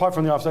apart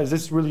from the offside? Is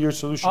this really your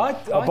solution?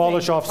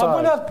 Abolish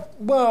offside.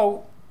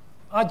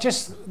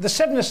 The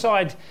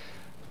seven-a-side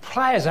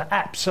players are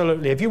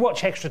absolutely. If you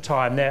watch extra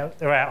time,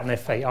 they're out on their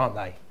feet, aren't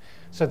they?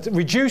 So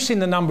reducing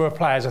the number of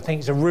players, I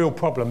think, is a real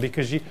problem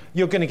because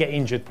you're going to get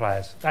injured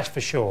players. That's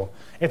for sure.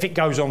 If it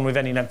goes on with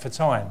any length of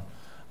time,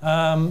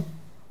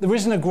 there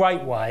isn't a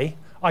great way.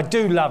 I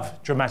do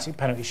love dramatic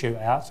penalty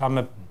shootouts. I'm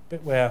a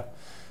bit where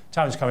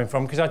Tony's coming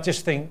from because I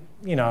just think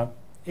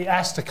it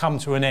has to come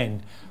to an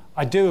end.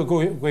 I do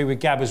agree with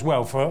Gab as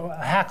well. For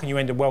how can you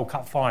end a World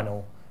Cup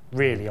final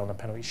really on a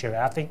penalty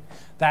shootout? I think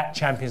that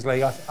Champions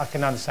League, I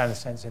can understand the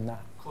sense in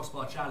that.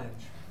 Crossbar challenge.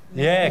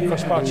 Yeah,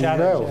 crossbar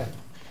challenge.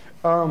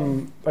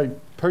 Yeah.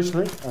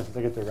 Personally, since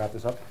I get to wrap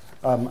this up,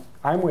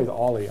 I'm with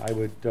Ollie. I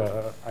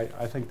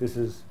think this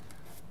is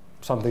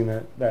something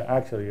that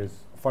actually is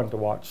fun to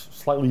watch.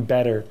 Slightly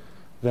better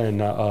than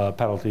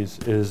penalties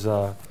is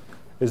the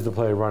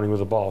play running with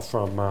the ball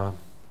from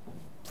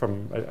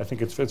I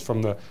think it's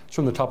from the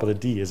top of the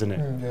D, isn't it?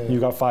 Yeah. You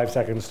got 5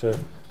 seconds to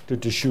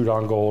shoot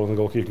on goal, and the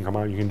goalkeeper can come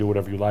out. You can do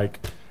whatever you like.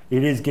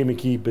 It is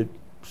gimmicky, but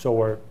so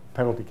are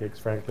penalty kicks,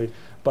 frankly.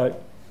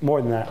 But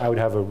more than that, I would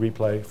have a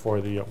replay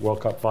for the World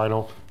Cup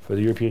final, for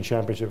the European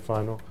Championship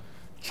final,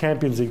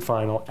 Champions League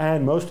final,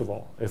 and most of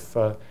all, if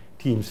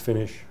teams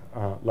finish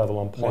level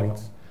on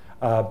points.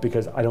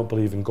 Because I don't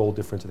believe in goal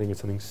difference. I think it's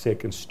something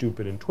sick and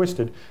stupid and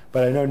twisted.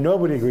 But I know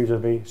nobody agrees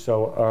with me,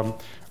 so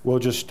we'll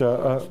just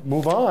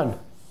move on.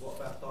 What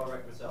about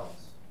direct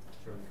results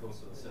during the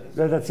course of the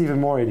season? That's even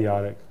more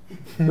idiotic.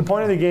 The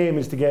point of the game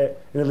is to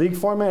get, in a league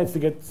format, it's to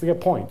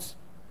get points.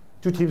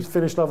 Two teams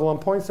finish level on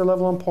points, they're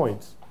level on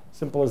points.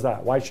 Simple as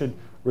that. Why should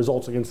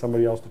results against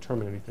somebody else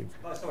determine anything?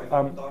 No, sorry,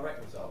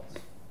 direct results.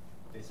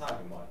 It's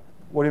having one.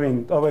 What do you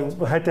mean? Oh, wait,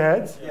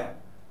 head-to-heads? Yeah.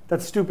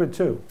 That's stupid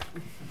too.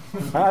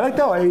 I like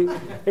that.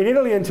 In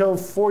Italy, until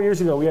 4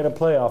 years ago, we had a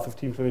playoff if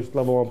teams finished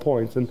level on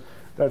points, and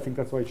I think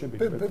that's the way it should be.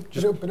 But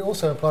it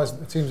also implies that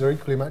the teams are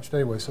equally matched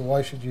anyway. So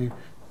why should you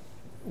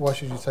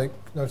take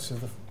notice of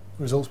the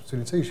results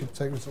between the two? You should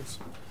take notice of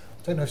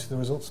the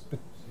results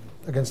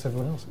against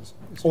everyone else's.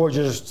 Or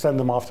just send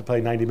them off to play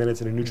 90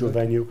 minutes in a neutral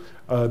venue,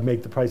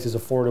 make the prices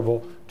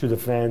affordable to the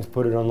fans,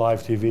 put it on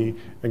live TV,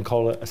 and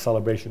call it a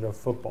celebration of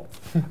football.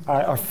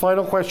 Our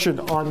final question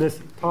on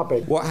this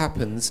topic. What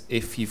happens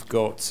if you've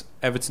got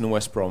Everton and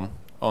West Brom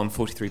on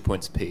 43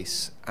 points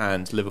apiece,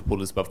 and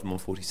Liverpool is above them on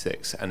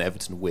 46, and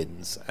Everton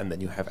wins, and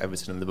then you have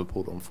Everton and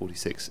Liverpool on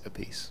 46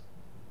 apiece?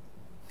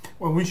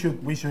 Well, we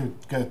should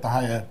get the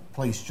higher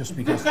place just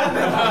because.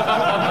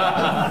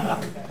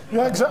 Yeah,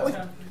 exactly.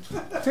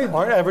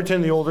 Aren't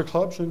Everton the older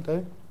club, shouldn't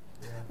they?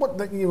 What?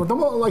 They're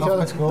not like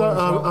a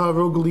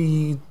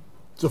ugly,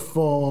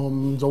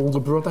 deformed older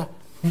brother.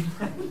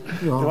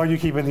 The one you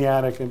keep in the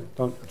attic and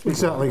don't.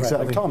 Exactly.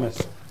 Like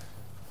Thomas.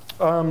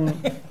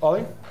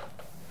 Ollie?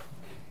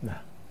 No.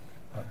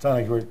 It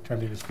sounded like you were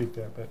tempted to speak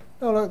there, but.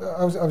 No.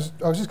 I was just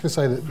going to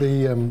say that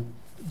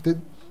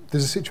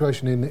there's a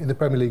situation in the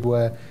Premier League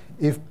where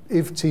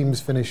if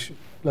teams finish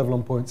level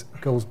on points,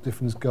 goals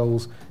difference,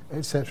 goals,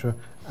 etc.,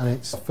 and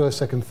it's first,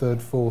 second,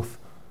 third, fourth,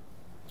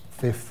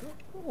 fifth,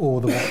 or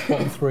the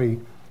bottom three,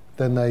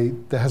 then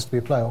there has to be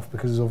a playoff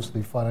because there's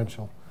obviously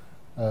financial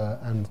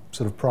and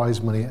sort of prize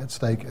money at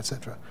stake,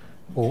 etc.,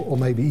 or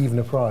maybe even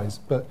a prize.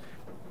 But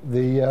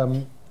I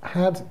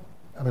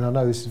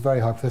know this is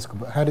very hypothetical,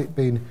 but had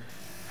the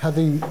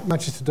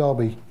Manchester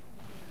Derby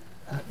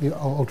at the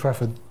Old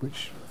Trafford,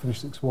 which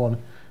finished 6-1,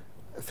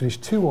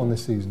 finished 2-1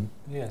 this season,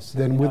 yes,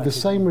 then with the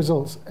same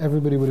results,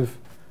 everybody would have.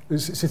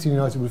 City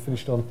United would have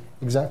finished on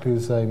exactly the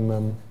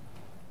same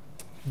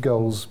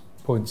goals,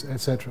 points,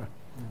 etc.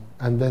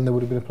 And then there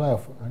would have been a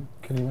playoff.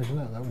 Can you imagine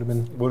that? That would have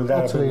been Would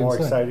that have been more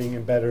insane. exciting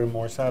and better and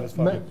more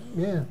satisfying?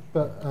 Yeah,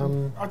 but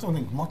I don't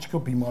think much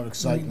could be more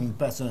exciting,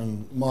 better,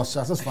 and more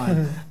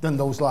satisfying than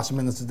those last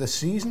minutes of this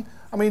season.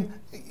 I mean,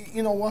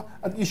 you know what?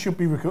 You should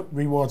be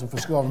rewarded for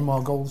scoring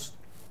more goals.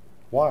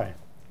 Why?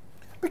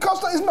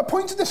 Because that isn't the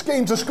point of this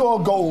game, to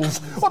score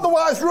goals.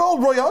 Otherwise, we're all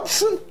Roy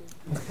Hodgson.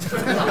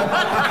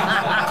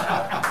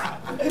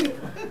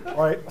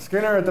 All right,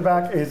 Skinner at the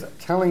back is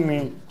telling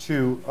me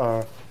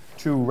to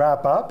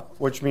wrap up,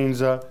 which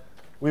means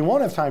we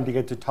won't have time to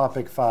get to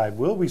topic 5,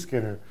 will we,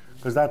 Skinner?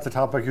 Because that's a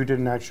topic you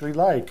didn't actually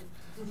like.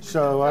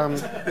 So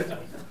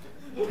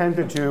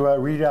tempted to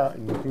read out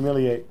and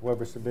humiliate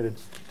whoever submitted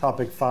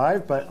topic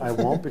 5, but I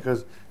won't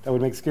because that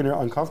would make Skinner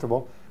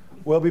uncomfortable.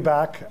 We'll be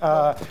back.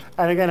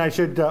 And again, I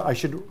should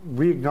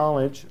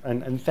re-acknowledge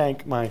and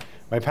thank my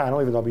panel,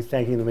 even though I'll be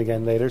thanking them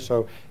again later.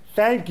 So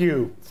thank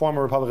you,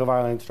 former Republic of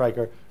Ireland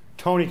striker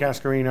Tony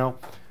Cascarino.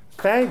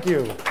 Thank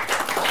you,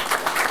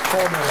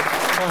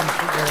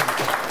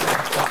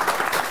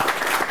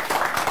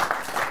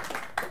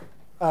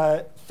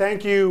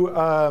 thank you,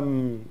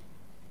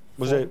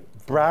 was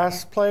it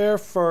brass player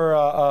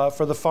for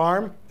the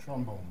Farm?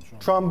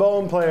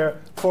 Trombone player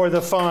for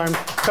the Farm,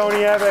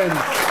 Tony Evans.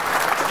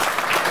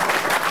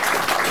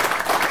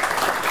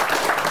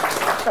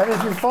 And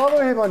if you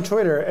follow him on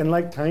Twitter and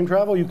like time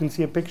travel, you can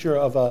see a picture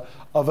of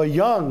a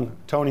young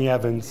Tony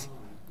Evans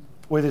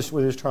with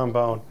his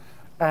trombone.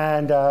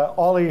 And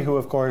Ollie, who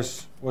of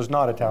course was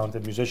not a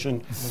talented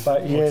musician,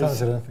 but he is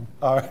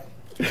our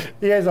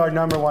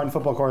 #1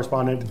 football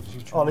correspondent,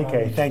 Ollie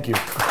Kay. Thank you.